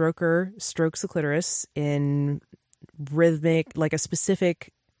basically the stroker strokes the clitoris in rhythmic, like a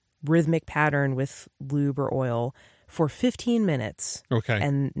specific rhythmic pattern with lube or oil for 15 minutes. Okay.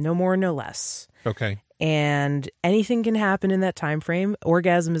 And no more, no less. Okay. And anything can happen in that time frame.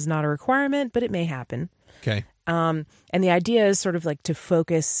 Orgasm is not a requirement, but it may happen. Okay. And the idea is sort of like to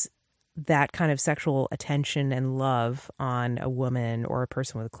focus that kind of sexual attention and love on a woman or a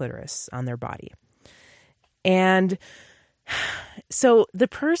person with a clitoris on their body. And so the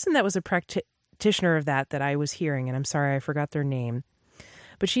person that was a practitioner of that I was hearing, and I'm sorry, I forgot their name,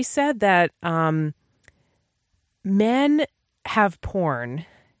 but she said that men have porn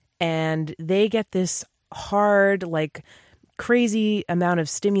and they get this hard, like crazy amount of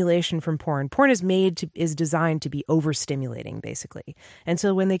stimulation from porn. Porn is designed to be overstimulating, basically. And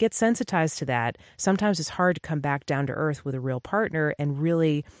so when they get sensitized to that, sometimes it's hard to come back down to earth with a real partner and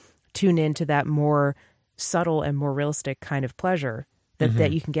really tune into that more subtle and more realistic kind of pleasure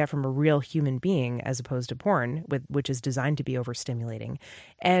that you can get from a real human being as opposed to porn, which is designed to be overstimulating.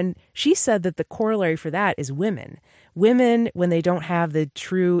 And she said that the corollary for that is women. Women, when they don't have the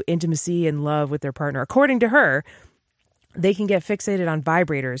true intimacy and love with their partner, according to her, they can get fixated on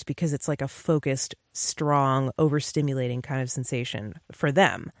vibrators because it's like a focused, strong, overstimulating kind of sensation for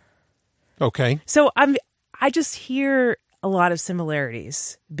them. Okay. So I just hear a lot of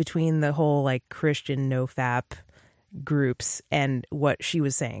similarities between the whole like Christian nofap groups and what she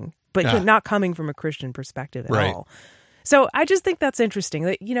was saying, but not coming from a Christian perspective at all. So I just think that's interesting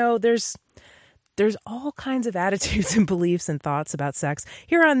that, there's all kinds of attitudes and beliefs and thoughts about sex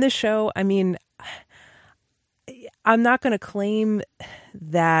here on this show. I mean, I'm not going to claim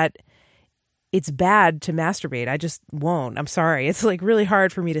that it's bad to masturbate. I just won't. I'm sorry. It's like really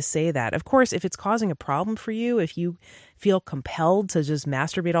hard for me to say that. Of course, if it's causing a problem for you, if you feel compelled to just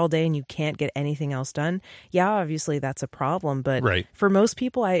masturbate all day and you can't get anything else done, yeah, obviously that's a problem. But for most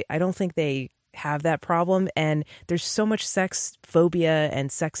people, I don't think they have that problem. And there's so much sex phobia and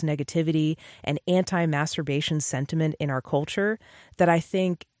sex negativity and anti-masturbation sentiment in our culture that I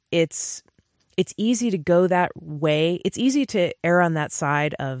think it's easy to go that way. It's easy to err on that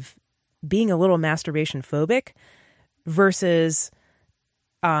side of being a little masturbation phobic versus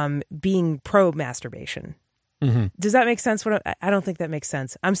being pro masturbation. Does that make sense? I don't think that makes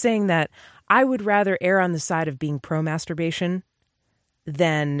sense. I'm saying that I would rather err on the side of being pro masturbation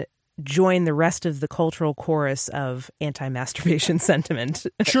than join the rest of the cultural chorus of anti-masturbation sentiment.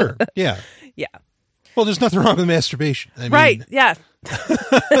 Sure. Yeah. Yeah. Well, there's nothing wrong with masturbation. I mean, right. Yeah.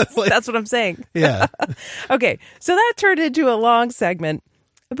 That's what I'm saying. Yeah. Okay. So that turned into a long segment,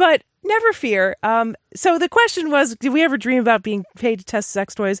 but never fear. So the question was, did we ever dream about being paid to test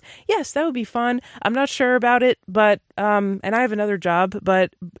sex toys? Yes, that would be fun. I'm not sure about it, but, and I have another job,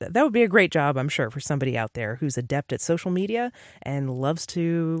 but that would be a great job, I'm sure, for somebody out there who's adept at social media and loves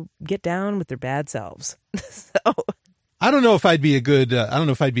to get down with their bad selves. So I don't know if I'd be a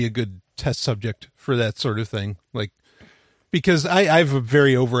good test subject for that sort of thing. Like, because I have a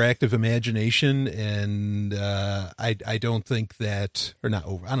very overactive imagination, and I don't think that, or not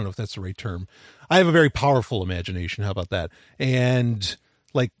over, I don't know if that's the right term. I have a very powerful imagination. How about that? And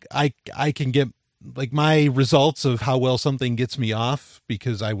like I can get like my results of how well something gets me off,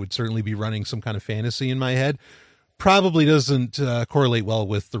 because I would certainly be running some kind of fantasy in my head, probably doesn't correlate well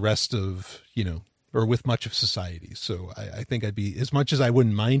with the rest of, or with much of society. So I think I'd be, as much as I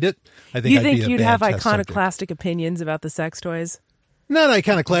wouldn't mind it, I think I'd be a bad test subject. You think you'd have iconoclastic opinions about the sex toys? Not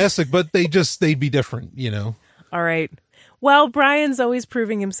iconoclastic, but they'd be different, All right. Well, Brian's always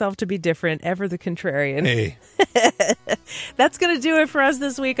proving himself to be different, ever the contrarian. Hey. That's going to do it for us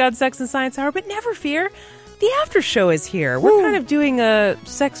this week on Sex and Science Hour, but never fear. The after show is here. We're kind of doing a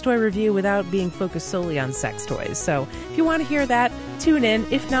sex toy review without being focused solely on sex toys. So if you want to hear that, tune in.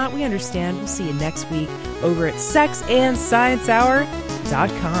 If not, we understand. We'll see you next week over at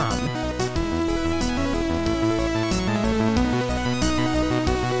sexandsciencehour.com.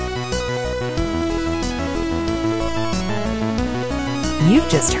 You've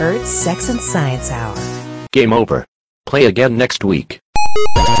just heard Sex and Science Hour. Game over. Play again next week.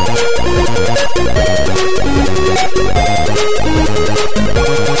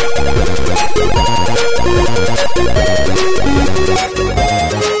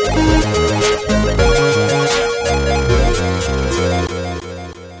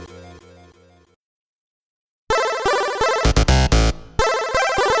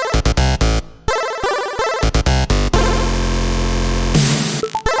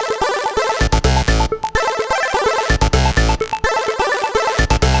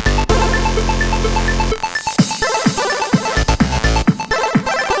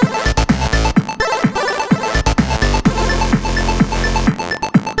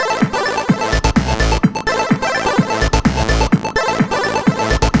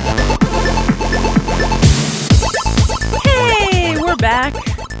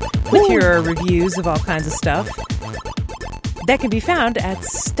 Reviews of all kinds of stuff that can be found at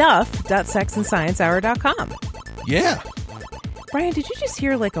stuff.sexandsciencehour.com. Yeah. Brian, did you just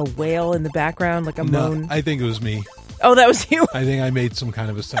hear like a wail in the background, like a moan? I think it was me. Oh, that was you? I think I made some kind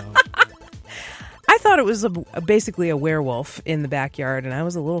of a sound. I thought it was basically a werewolf in the backyard, and I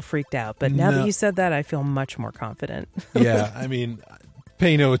was a little freaked out. But now that you said that, I feel much more confident. Yeah, I mean,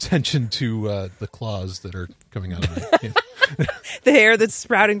 pay no attention to the claws that are coming out of my hand. The hair that's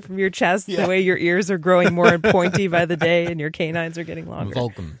sprouting from your chest, the way your ears are growing more pointy by the day and your canines are getting longer.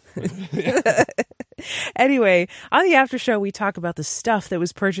 Vulcan. Anyway, on the after show, we talk about the stuff that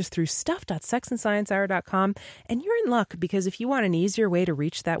was purchased through stuff.sexandsciencehour.com. And you're in luck, because if you want an easier way to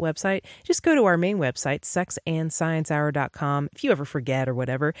reach that website, just go to our main website, sexandsciencehour.com. If you ever forget or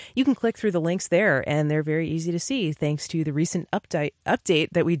whatever, you can click through the links there, and they're very easy to see thanks to the recent update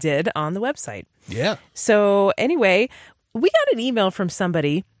that we did on the website. Yeah. So anyway, we got an email from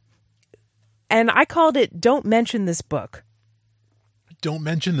somebody, and I called it "Don't Mention This Book." Don't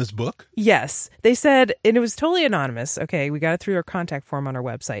mention this book? Yes. They said, and it was totally anonymous. Okay, we got it through our contact form on our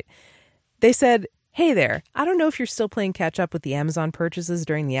website. They said, "Hey there, I don't know if you're still playing catch up with the Amazon purchases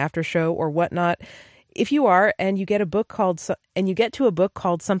during the after show or whatnot. If you are, and you get to a book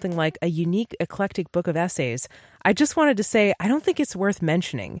called something like A Unique Eclectic Book of Essays, I just wanted to say I don't think it's worth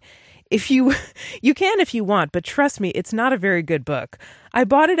mentioning. If you can if you want, but trust me, it's not a very good book. I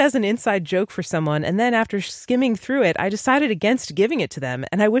bought it as an inside joke for someone, and then after skimming through it, I decided against giving it to them,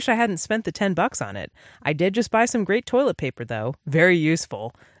 and I wish I hadn't spent the $10 on it. I did just buy some great toilet paper, though. Very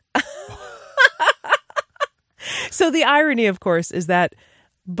useful." So the irony, of course, is that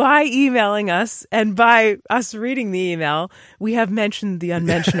by emailing us and by us reading the email, we have mentioned the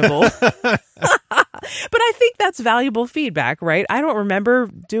unmentionable. But I think that's valuable feedback, right? I don't remember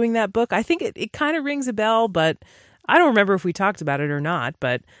doing that book. I think it kind of rings a bell, but I don't remember if we talked about it or not.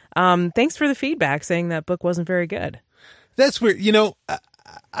 But thanks for the feedback saying that book wasn't very good. That's weird. You know,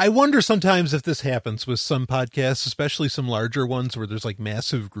 I wonder sometimes if this happens with some podcasts, especially some larger ones where there's like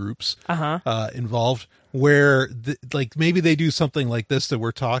massive groups involved, where like maybe they do something like this that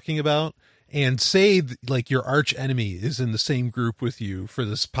we're talking about, and say like your arch enemy is in the same group with you for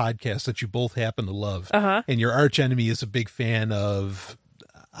this podcast that you both happen to love. And your arch enemy is a big fan of,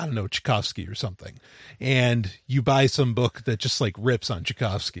 I don't know, Tchaikovsky or something. And you buy some book that just like rips on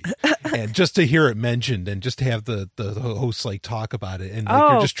Tchaikovsky and just to hear it mentioned and just to have the hosts like talk about it. And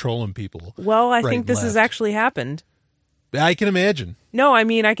like, you're just trolling people. Well, I think this has actually happened. I can imagine. No, I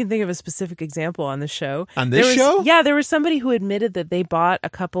mean, I can think of a specific example on the show. On this show? Yeah, there was somebody who admitted that they bought a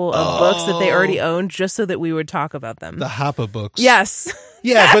couple of books that they already owned just so that we would talk about them. The Hoppa books. Yes.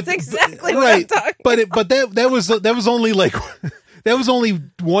 Yeah, that's exactly what I'm talking about. But that was only like that was only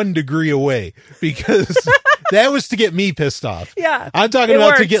 1 degree away, because that was to get me pissed off. Yeah. I'm talking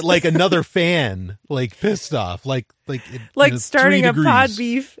about to get like another fan like pissed off, like starting a pod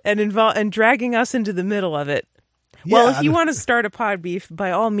beef and dragging us into the middle of it. Well, if you want to start a pod beef,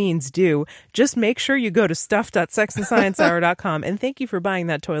 by all means do. Just make sure you go to stuff.sexandsciencehour.com. And thank you for buying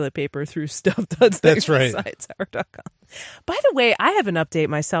that toilet paper through stuff.sexandsciencehour.com. By the way, I have an update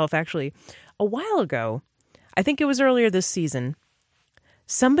myself, actually. A while ago, I think it was earlier this season,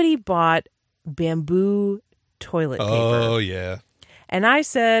 somebody bought bamboo toilet paper. Oh, yeah. And I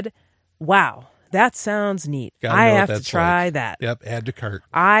said, wow, that sounds neat. I have to try that. Yep, add to cart.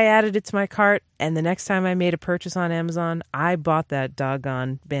 I added it to my cart, and the next time I made a purchase on Amazon, I bought that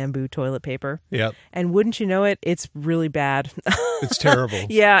doggone bamboo toilet paper. Yep. And wouldn't you know it, it's really bad. It's terrible.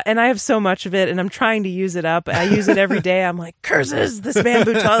 Yeah, and I have so much of it, and I'm trying to use it up. I use it every day. I'm like, curses, this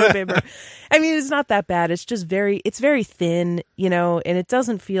bamboo toilet paper. I mean, it's not that bad. It's just very thin, and it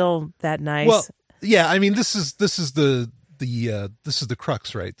doesn't feel that nice. Well, yeah, I mean, this is the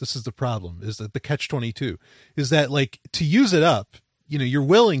crux, right? This is the problem, is that the catch-22 is that, like, to use it up, you're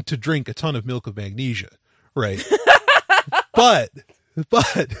willing to drink a ton of milk of magnesia, right? but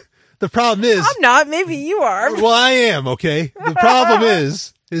the problem is, I'm not. Maybe you are. Well, I am. Okay. The problem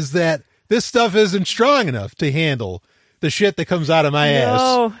is that this stuff isn't strong enough to handle the shit that comes out of my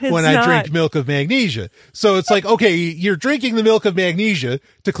ass when I drink milk of magnesia. So it's like, okay, you're drinking the milk of magnesia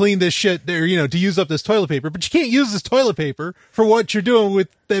to clean this shit there, to use up this toilet paper, but you can't use this toilet paper for what you're doing with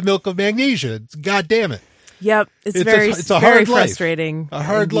the milk of magnesia. God damn it. Yep. It's a very hard frustrating. A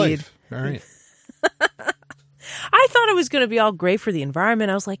hard life. All right. I thought it was going to be all great for the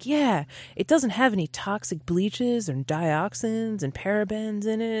environment. I was like, yeah, it doesn't have any toxic bleaches and dioxins and parabens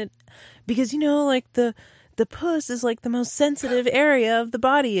in it. Because, like the puss is like the most sensitive area of the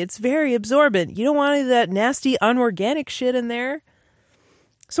body. It's very absorbent. You don't want any of that nasty unorganic shit in there.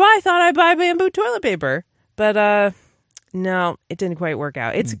 So I thought I'd buy bamboo toilet paper. But no, it didn't quite work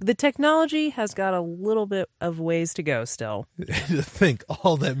out. The technology has got a little bit of ways to go still. To think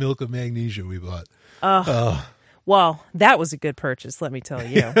all that milk of magnesia we bought. Well, that was a good purchase, let me tell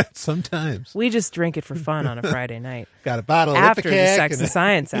you. Sometimes. We just drink it for fun on a Friday night. Got a bottle of after the Ipecac Sex and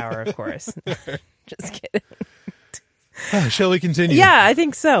Science Hour, of course. Just kidding. Shall we continue? Yeah, I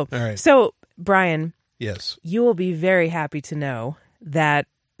think so. All right. So, Brian. Yes. You will be very happy to know that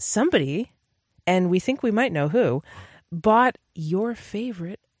somebody, and we think we might know who, bought your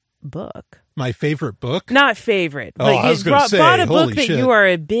favorite book. My favorite book? Not favorite. Oh, I was going to say, bought a book that shit. you are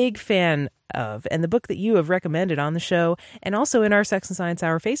a big fan of, and the book that you have recommended on the show and also in our Sex and Science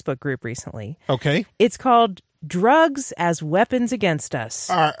Hour Facebook group recently. Okay. It's called Drugs as Weapons Against Us.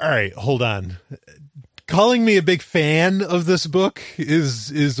 All right, hold on. Calling me a big fan of this book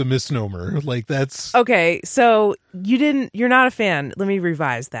is a misnomer. Like, that's... Okay, so you're not a fan. Let me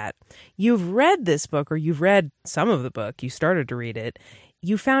revise that. You've read this book, or you've read some of the book. You started to read it.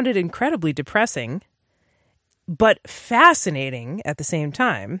 You found it incredibly depressing, but fascinating at the same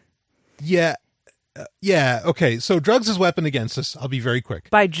time. Yeah. Okay. So Drugs as Weapon Against Us. I'll be very quick.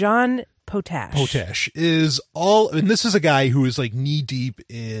 By John Potash. Potash is and this is a guy who is like knee deep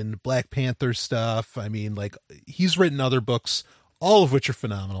in Black Panther stuff. I mean, like, he's written other books, all of which are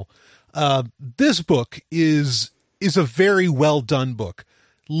phenomenal. This book is a very well done book.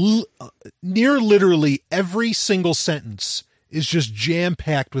 Near literally every single sentence is just jam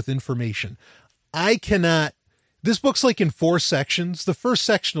packed with information. This book's like in 4 sections. The first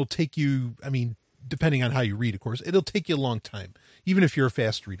section will take you, I mean, depending on how you read, of course, it'll take you a long time, even if you're a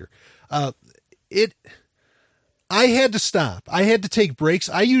fast reader. I had to stop. I had to take breaks.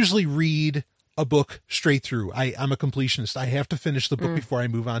 I usually read a book straight through. I'm a completionist. I have to finish the book before I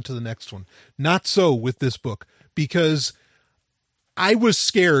move on to the next one. Not so with this book, because I was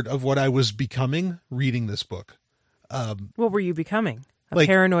scared of what I was becoming reading this book. What were you becoming? A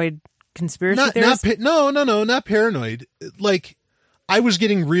paranoid conspiracy theorist? Not paranoid. Like, I was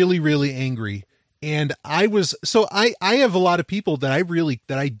getting really, really angry, and I have a lot of people that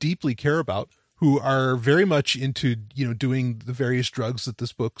I deeply care about who are very much into, doing the various drugs that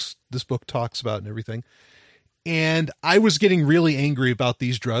this book talks about and everything. And I was getting really angry about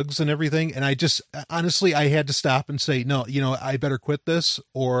these drugs and everything. And I just, honestly, I had to stop and say, no, I better quit this,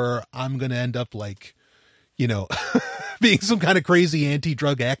 or I'm going to end up like, being some kind of crazy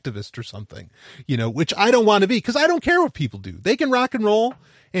anti-drug activist or something, which I don't want to be, because I don't care what people do. They can rock and roll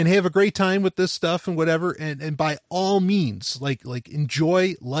and have a great time with this stuff and whatever. And by all means, like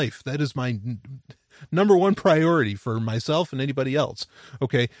enjoy life. That is my number one priority for myself and anybody else.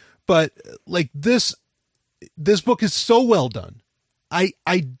 Okay. But like this book is so well done. I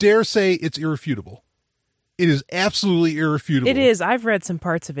dare say it's irrefutable. It is absolutely irrefutable. It is. I've read some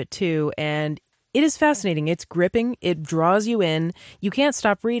parts of it too, and it is fascinating. It's gripping. It draws you in. You can't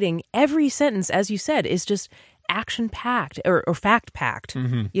stop reading. Every sentence, as you said, is just action-packed or fact-packed.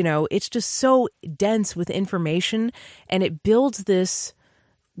 Mm-hmm. It's just so dense with information, and it builds this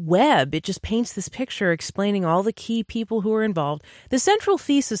web. It just paints this picture explaining all the key people who are involved. The central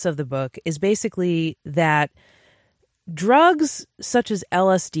thesis of the book is basically that drugs such as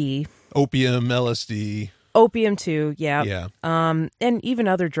LSD... Opium, LSD... Opium too, yeah. Yeah. And even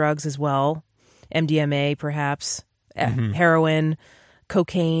other drugs as well. MDMA, perhaps, heroin,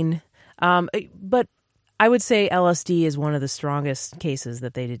 cocaine. But I would say LSD is one of the strongest cases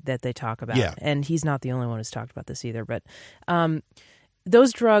that they talk about. Yeah. And he's not the only one who's talked about this either. But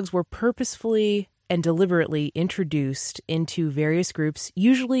those drugs were purposefully and deliberately introduced into various groups,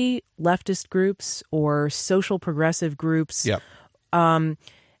 usually leftist groups or social progressive groups, yep.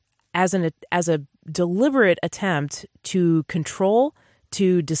 As a deliberate attempt to control,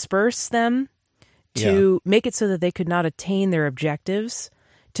 to disperse them, to make it so that they could not attain their objectives,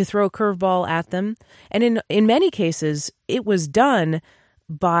 to throw a curveball at them. And in many cases, it was done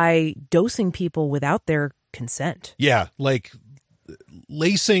by dosing people without their consent. Yeah, like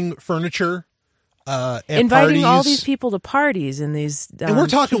lacing furniture, at inviting parties. all these people to parties and these... and we're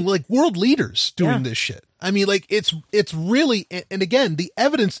talking like world leaders doing this shit. I mean, like, it's really... And again, the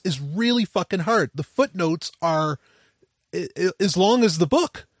evidence is really fucking hard. The footnotes are as long as the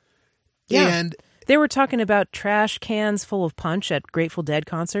book. Yeah. And they were talking about trash cans full of punch at Grateful Dead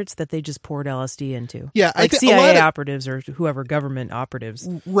concerts that they just poured LSD into. Yeah, like CIA operatives or whoever, government operatives.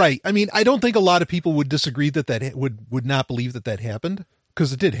 Right. I mean, I don't think a lot of people would disagree that would not believe that happened,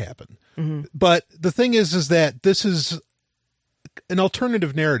 because it did happen. Mm-hmm. But the thing is that this is an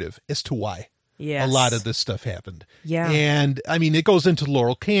alternative narrative as to why a lot of this stuff happened. Yeah. And I mean, it goes into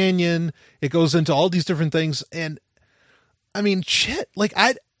Laurel Canyon. It goes into all these different things. And I mean, shit, like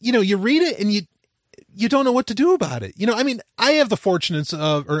you read it and you don't know what to do about it. I mean, I have the fortunates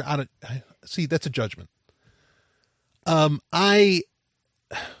of, see, that's a judgment.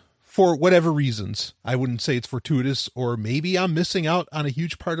 For whatever reasons, I wouldn't say it's fortuitous, or maybe I'm missing out on a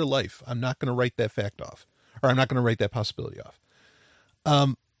huge part of life. I'm not going to write that fact off, or I'm not going to write that possibility off.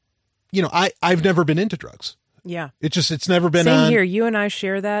 I've never been into drugs. Yeah. It's never been Same on. here. You and I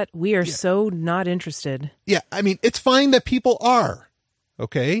share that. We are so not interested. Yeah. I mean, it's fine that people are.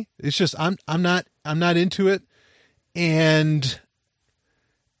 Okay. It's just, I'm not into it. And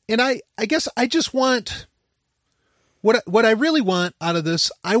I guess I just want what I really want out of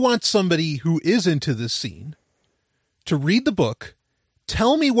this. I want somebody who is into this scene to read the book,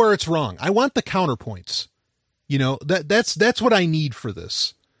 tell me where it's wrong. I want the counterpoints. That's what I need for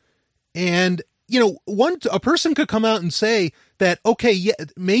this. And, a person could come out and say that, okay, yeah,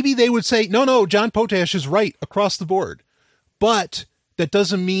 maybe they would say, no, John Potash is right across the board. But that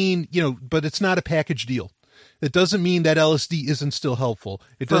doesn't mean, but it's not a package deal. It doesn't mean that LSD isn't still helpful.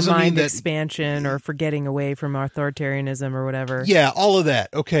 It doesn't mean that expansion or for getting away from authoritarianism or whatever. Yeah, all of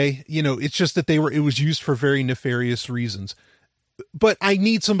that. Okay. It's just that it was used for very nefarious reasons. But I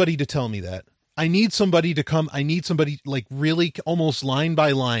need somebody to tell me that. I need somebody to come. I need somebody like really almost line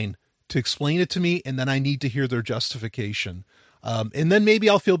by line to explain it to me. And then I need to hear their justification. And then maybe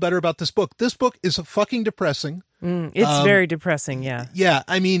I'll feel better about this book. This book is fucking depressing. It's very depressing. Yeah. Yeah.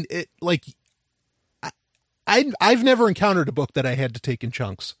 I mean, I've never encountered a book that I had to take in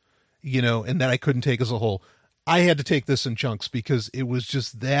chunks, and that I couldn't take as a whole. I had to take this in chunks because it was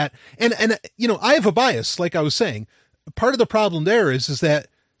just that. And I have a bias, like I was saying. Part of the problem there is that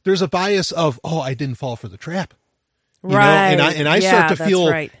there's a bias of, I didn't fall for the trap. Right. And I start to feel,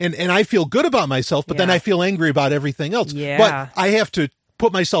 and I feel good about myself, but then I feel angry about everything else. Yeah. But I have to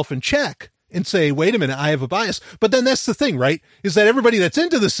put myself in check and say, wait a minute, I have a bias. But then that's the thing, right? Is that everybody that's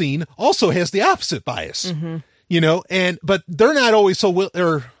into the scene also has the opposite bias, but they're not always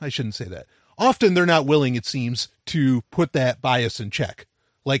or I shouldn't say that. Often they're not willing, it seems, to put that bias in check.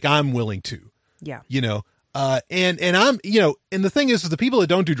 Like I'm willing to, yeah. And I'm, and the thing is the people that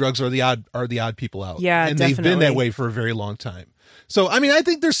don't do drugs are the odd people out. Yeah. And definitely. they've been that way for a very long time. So, I mean, I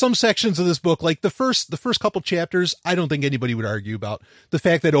think there's some sections of this book, like the first couple chapters, I don't think anybody would argue about the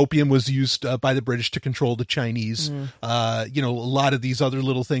fact that opium was used by the British to control the Chinese. A lot of these other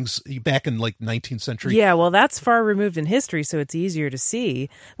little things back in like 19th century. Yeah, well, that's far removed in history, so it's easier to see.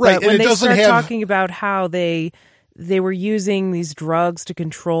 Right. But when they start talking about how they were using these drugs to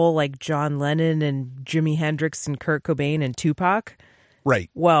control like John Lennon and Jimi Hendrix and Kurt Cobain and Tupac.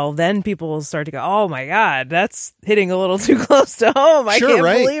 Right. Well, then people will start to go, oh my God, that's hitting a little too close to home. I can't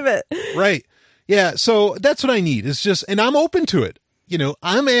believe it. Right. Yeah. So that's what I need is just, and I'm open to it.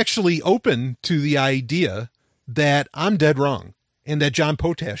 I'm actually open to the idea that I'm dead wrong and that John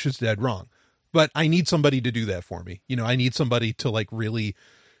Potash is dead wrong, but I need somebody to do that for me. I need somebody to like really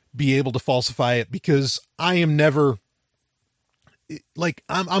be able to falsify it because I am never like,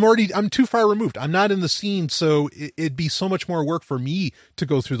 I'm too far removed. I'm not in the scene. So it'd be so much more work for me to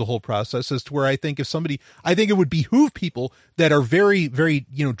go through the whole process as to where I think it would behoove people that are very, very,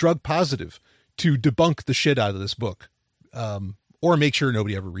 drug positive to debunk the shit out of this book. Or make sure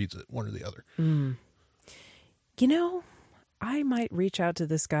nobody ever reads it, one or the other. I might reach out to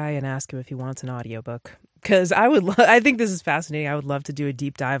this guy and ask him if he wants an audiobook because I think this is fascinating. I would love to do a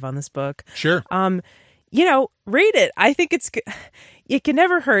deep dive on this book. Sure. Read it. I think it can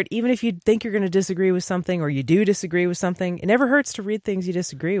never hurt, even if you think you're going to disagree with something or you do disagree with something. It never hurts to read things you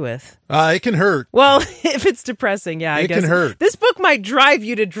disagree with. It can hurt. Well, if it's depressing, I guess. It can hurt. This book might drive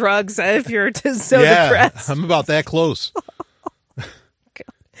you to drugs if you're depressed. I'm about that close.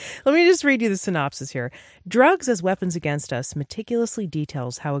 Let me just read you the synopsis here. Drugs as Weapons Against Us meticulously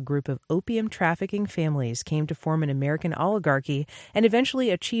details how a group of opium trafficking families came to form an American oligarchy and eventually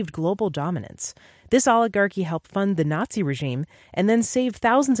achieved global dominance. This oligarchy helped fund the Nazi regime and then saved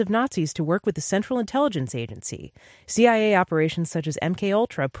thousands of Nazis to work with the Central Intelligence Agency. CIA operations such as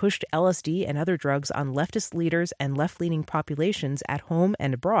MKUltra pushed LSD and other drugs on leftist leaders and left-leaning populations at home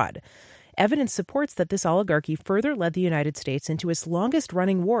and abroad. Evidence supports that this oligarchy further led the United States into its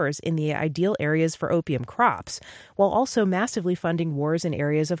longest-running wars in the ideal areas for opium crops, while also massively funding wars in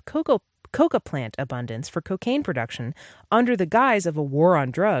areas of coca plant abundance for cocaine production under the guise of a war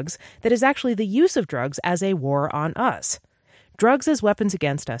on drugs that is actually the use of drugs as a war on us. Drugs as Weapons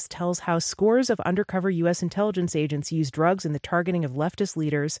Against Us tells how scores of undercover U.S. intelligence agents use drugs in the targeting of leftist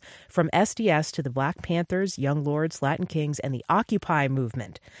leaders, from SDS to the Black Panthers, Young Lords, Latin Kings, and the Occupy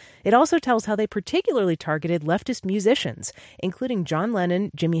movement. It also tells how they particularly targeted leftist musicians, including John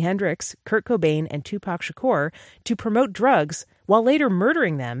Lennon, Jimi Hendrix, Kurt Cobain, and Tupac Shakur, to promote drugs, while later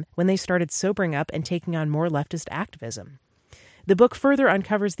murdering them when they started sobering up and taking on more leftist activism. The book further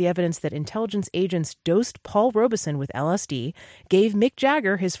uncovers the evidence that intelligence agents dosed Paul Robeson with LSD, gave Mick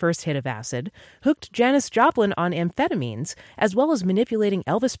Jagger his first hit of acid, hooked Janis Joplin on amphetamines, as well as manipulating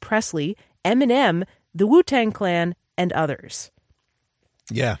Elvis Presley, Eminem, the Wu-Tang Clan, and others.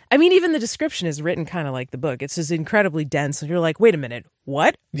 Yeah. I mean, even the description is written kind of like the book. It's just incredibly dense. And you're like, wait a minute,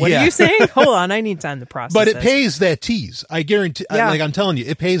 what? What are you saying? Hold on, I need time to process But it this. pays that tease. I guarantee, Yeah. I'm telling you,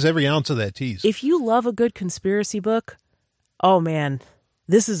 it pays every ounce of that tease. If you love a good conspiracy book, oh man,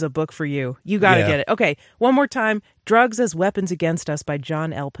 this is a book for you. You got to get it. Okay, one more time. Drugs as Weapons Against Us by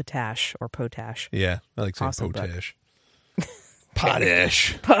John L. Potash, or Potash. Yeah, I like saying Awesome potash.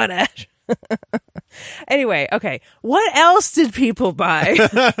 Potash. Potash. Anyway, okay. What else did people buy?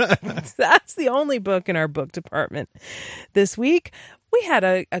 That's the only book in our book department this week. We had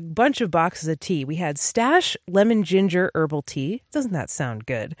a bunch of boxes of tea. We had Stash Lemon Ginger Herbal Tea. Doesn't that sound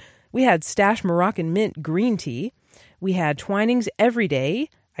good? We had Stash Moroccan Mint Green Tea. We had Twinings Everyday.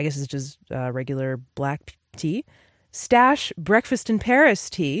 I guess it's just regular black tea. Stash Breakfast in Paris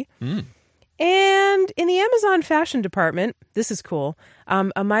Tea. And in the Amazon fashion department, this is cool,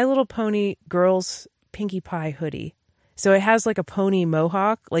 a My Little Pony girls Pinkie Pie hoodie. So it has like a pony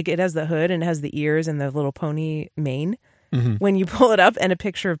mohawk, like it has the hood and it has the ears and the little pony mane when you pull it up, and a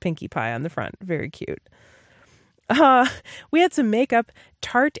picture of Pinkie Pie on the front. Very cute. We had some makeup,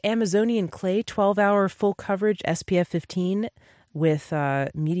 Tarte Amazonian Clay 12-hour full coverage SPF 15 with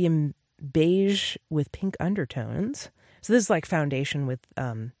medium beige with pink undertones. So this is like foundation with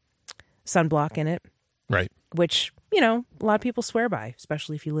sunblock in it. Right. Which, a lot of people swear by,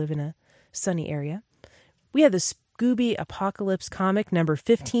 especially if you live in a sunny area. We had the Scooby Apocalypse comic number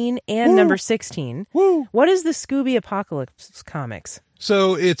 15 and number 16. Woo. What is the Scooby Apocalypse comics?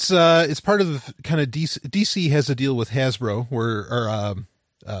 So it's part of the kind of DC has a deal with Hasbro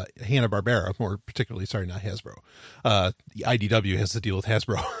Hanna-Barbera, more particularly, sorry, not Hasbro. IDW has the deal with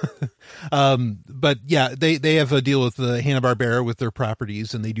Hasbro. But yeah, they have a deal with Hanna-Barbera with their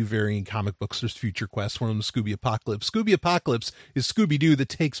properties, and they do varying comic books. There's Future Quest, one of them, Scooby Apocalypse. Scooby Apocalypse is Scooby-Doo that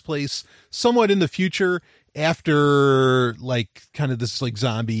takes place somewhat in the future after like kind of this like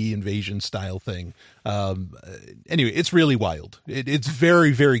zombie invasion style thing. Anyway, it's really wild. It's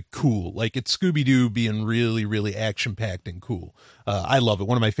very, very cool. Like it's Scooby-Doo being really, really action packed and cool. I love it.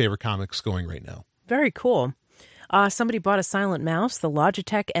 One of my favorite comics going right now. Very cool. Somebody bought a Silent Mouse, the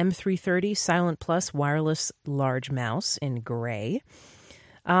Logitech M330 Silent Plus wireless large mouse in gray.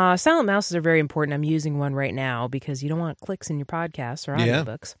 Silent Mouses are very important. I'm using one right now because you don't want clicks in your podcasts or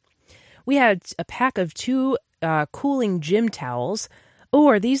audiobooks. We had a pack of 2 cooling gym towels. Oh,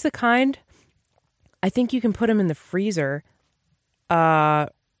 are these the kind? I think you can put them in the freezer. Oh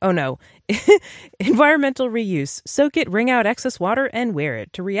no. Environmental reuse. Soak it, wring out excess water, and wear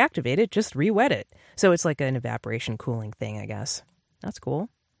it. To reactivate it, just re-wet it. So it's like an evaporation cooling thing, I guess. That's cool.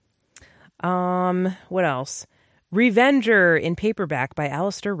 What else? Revenger in paperback by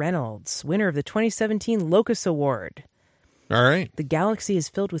Alistair Reynolds, winner of the 2017 Locus Award. All right. The galaxy is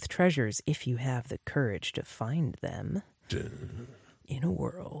filled with treasures if you have the courage to find them in a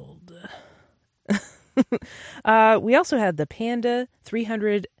world. We also had the Panda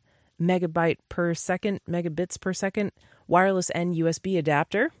 300 megabits per second wireless and USB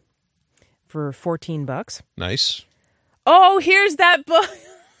adapter for $14. Nice. Oh, here's that book.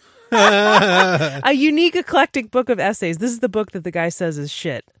 A unique eclectic book of essays. This is the book that the guy says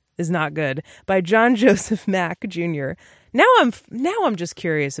is not good, by John Joseph Mack Jr. Now I'm just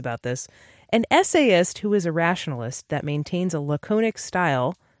curious about this. An essayist who is a rationalist that maintains a laconic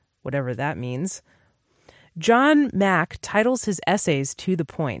style, whatever that means. John Mack titles his essays to the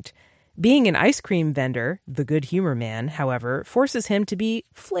point. Being an ice cream vendor, the good humor man, however, forces him to be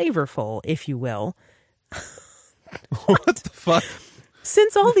flavorful, if you will. What the fuck?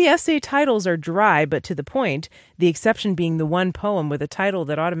 Since all the essay titles are dry but to the point, the exception being the one poem with a title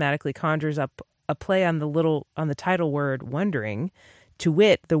that automatically conjures up a play on the title word wondering, to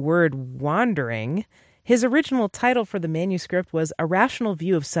wit, the word wandering, his original title for the manuscript was A Rational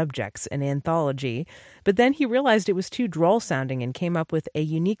View of Subjects, an anthology, but then he realized it was too droll-sounding and came up with a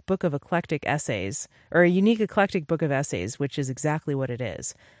unique eclectic book of essays, which is exactly what it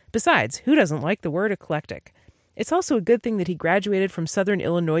is. Besides, who doesn't like the word eclectic? It's also a good thing that he graduated from Southern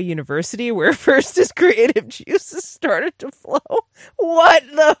Illinois University, where first his creative juices started to flow. What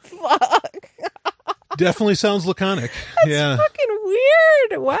the fuck? Definitely sounds laconic. That's fucking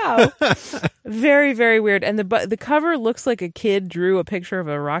weird. Wow. Very, very weird. And the cover looks like a kid drew a picture of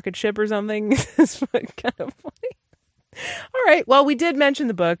a rocket ship or something. It's kind of funny. All right. Well, we did mention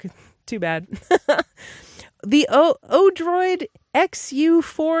the book. Too bad. The Odroid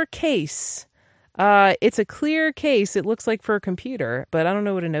XU4 case. It's a clear case. It looks like for a computer, but I don't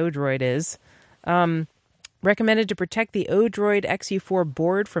know what an Odroid is. Recommended to protect the Odroid XU4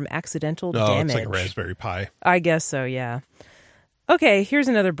 board from accidental damage. It's like a Raspberry Pi. I guess so, yeah. Okay, here's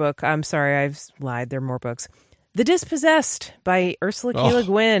another book. I'm sorry, I've lied. There are more books. The Dispossessed by Ursula K. Le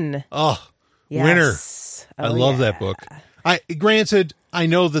Guin. Oh, yes. Winner. I love that book. Granted, I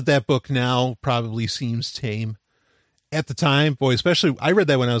know that book now probably seems tame. At the time, boy, especially, I read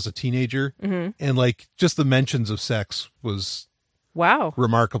that when I was a teenager, and like just the mentions of sex was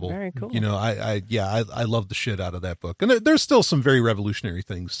remarkable. Very cool. You know, I love the shit out of that book, and there's still some very revolutionary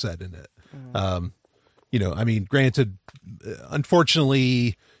things said in it. You know, I mean, granted,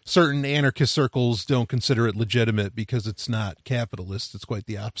 unfortunately, certain anarchist circles don't consider it legitimate because it's not capitalist. It's quite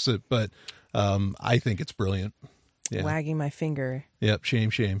the opposite, but I think it's brilliant. Yeah. Wagging my finger. Yep.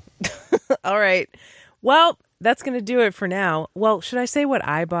 Shame. All right. Well, that's going to do it for now. Well, should I say what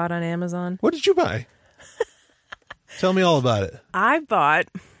I bought on Amazon? What did you buy? Tell me all about it. I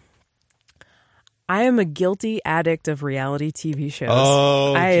am a guilty addict of reality TV shows.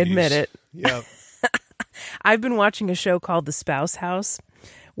 Oh, I admit it. Yep. I've been watching a show called The Spouse House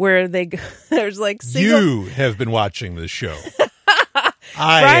where there's like You have been watching this show.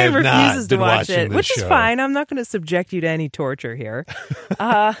 Brian refuses to watch it, which is fine. I'm not going to subject you to any torture here.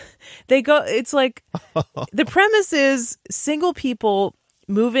 It's like, the premise is single people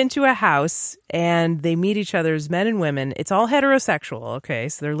move into a house and they meet each other as men and women. It's all heterosexual, okay?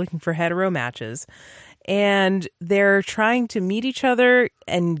 So they're looking for hetero matches. And they're trying to meet each other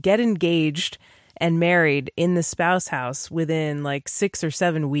and get engaged and married in the spouse house within like 6 or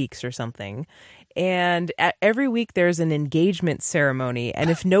 7 weeks or something. And every week there's an engagement ceremony. And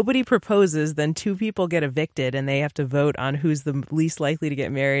if nobody proposes, then 2 people get evicted and they have to vote on who's the least likely to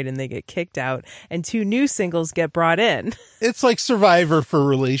get married and they get kicked out. And 2 new singles get brought in. It's like Survivor for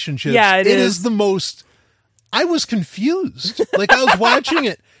relationships. Yeah, it is the most... I was confused. Like I was watching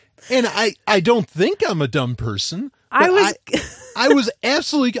it and I don't think I'm a dumb person. I was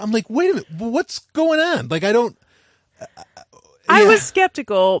absolutely... I'm like, wait a minute, what's going on? Like I don't... I was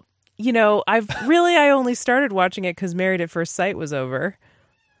skeptical. You know, I only started watching it because Married at First Sight was over.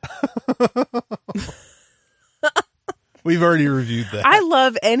 We've already reviewed that. I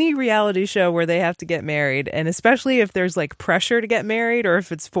love any reality show where they have to get married, and especially if there's like pressure to get married or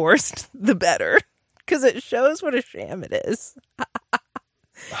if it's forced, the better, because it shows what a sham it is.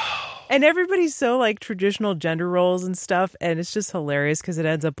 And everybody's so like traditional gender roles and stuff, and it's just hilarious because it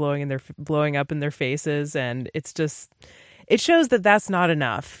ends up blowing up in their faces, and it's just... It shows that that's not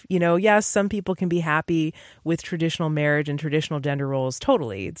enough. You know, yes, some people can be happy with traditional marriage and traditional gender roles.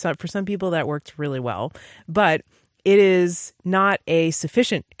 Totally. It's not, for some people that works really well, but it is not a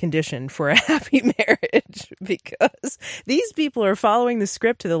sufficient condition for a happy marriage because these people are following the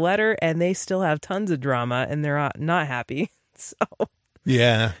script to the letter and they still have tons of drama and they're not happy. So,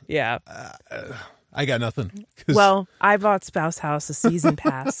 yeah. I got nothing. Well, I bought Spouse House a season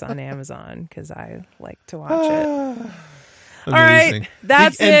pass on Amazon because I like to watch it. Amazing. All right,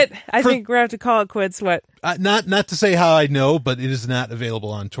 that's it. I think we're going to have to call it quits. What? Not to say how I know, but it is not available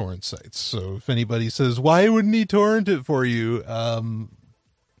on torrent sites. So if anybody says, why wouldn't he torrent it for you?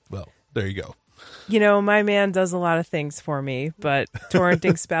 Well, there you go. You know, my man does a lot of things for me, but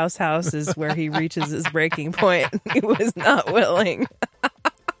torrenting Spouse House is where he reaches his breaking point. He was not willing.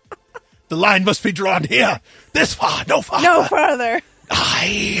 The line must be drawn here. This far, no farther. No further.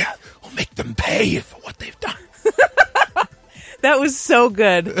 I will make them pay for what they've done. That was so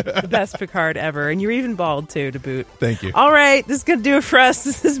good. The best Picard ever. And you're even bald, too, to boot. Thank you. All right. This is going to do it for us.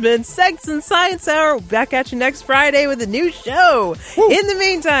 This has been Sex and Science Hour. Back at you next Friday with a new show. Woo. In the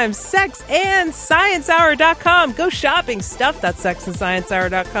meantime, sexandsciencehour.com. Go shopping.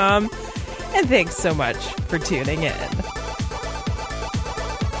 Stuff.sexandsciencehour.com. And thanks so much for tuning in.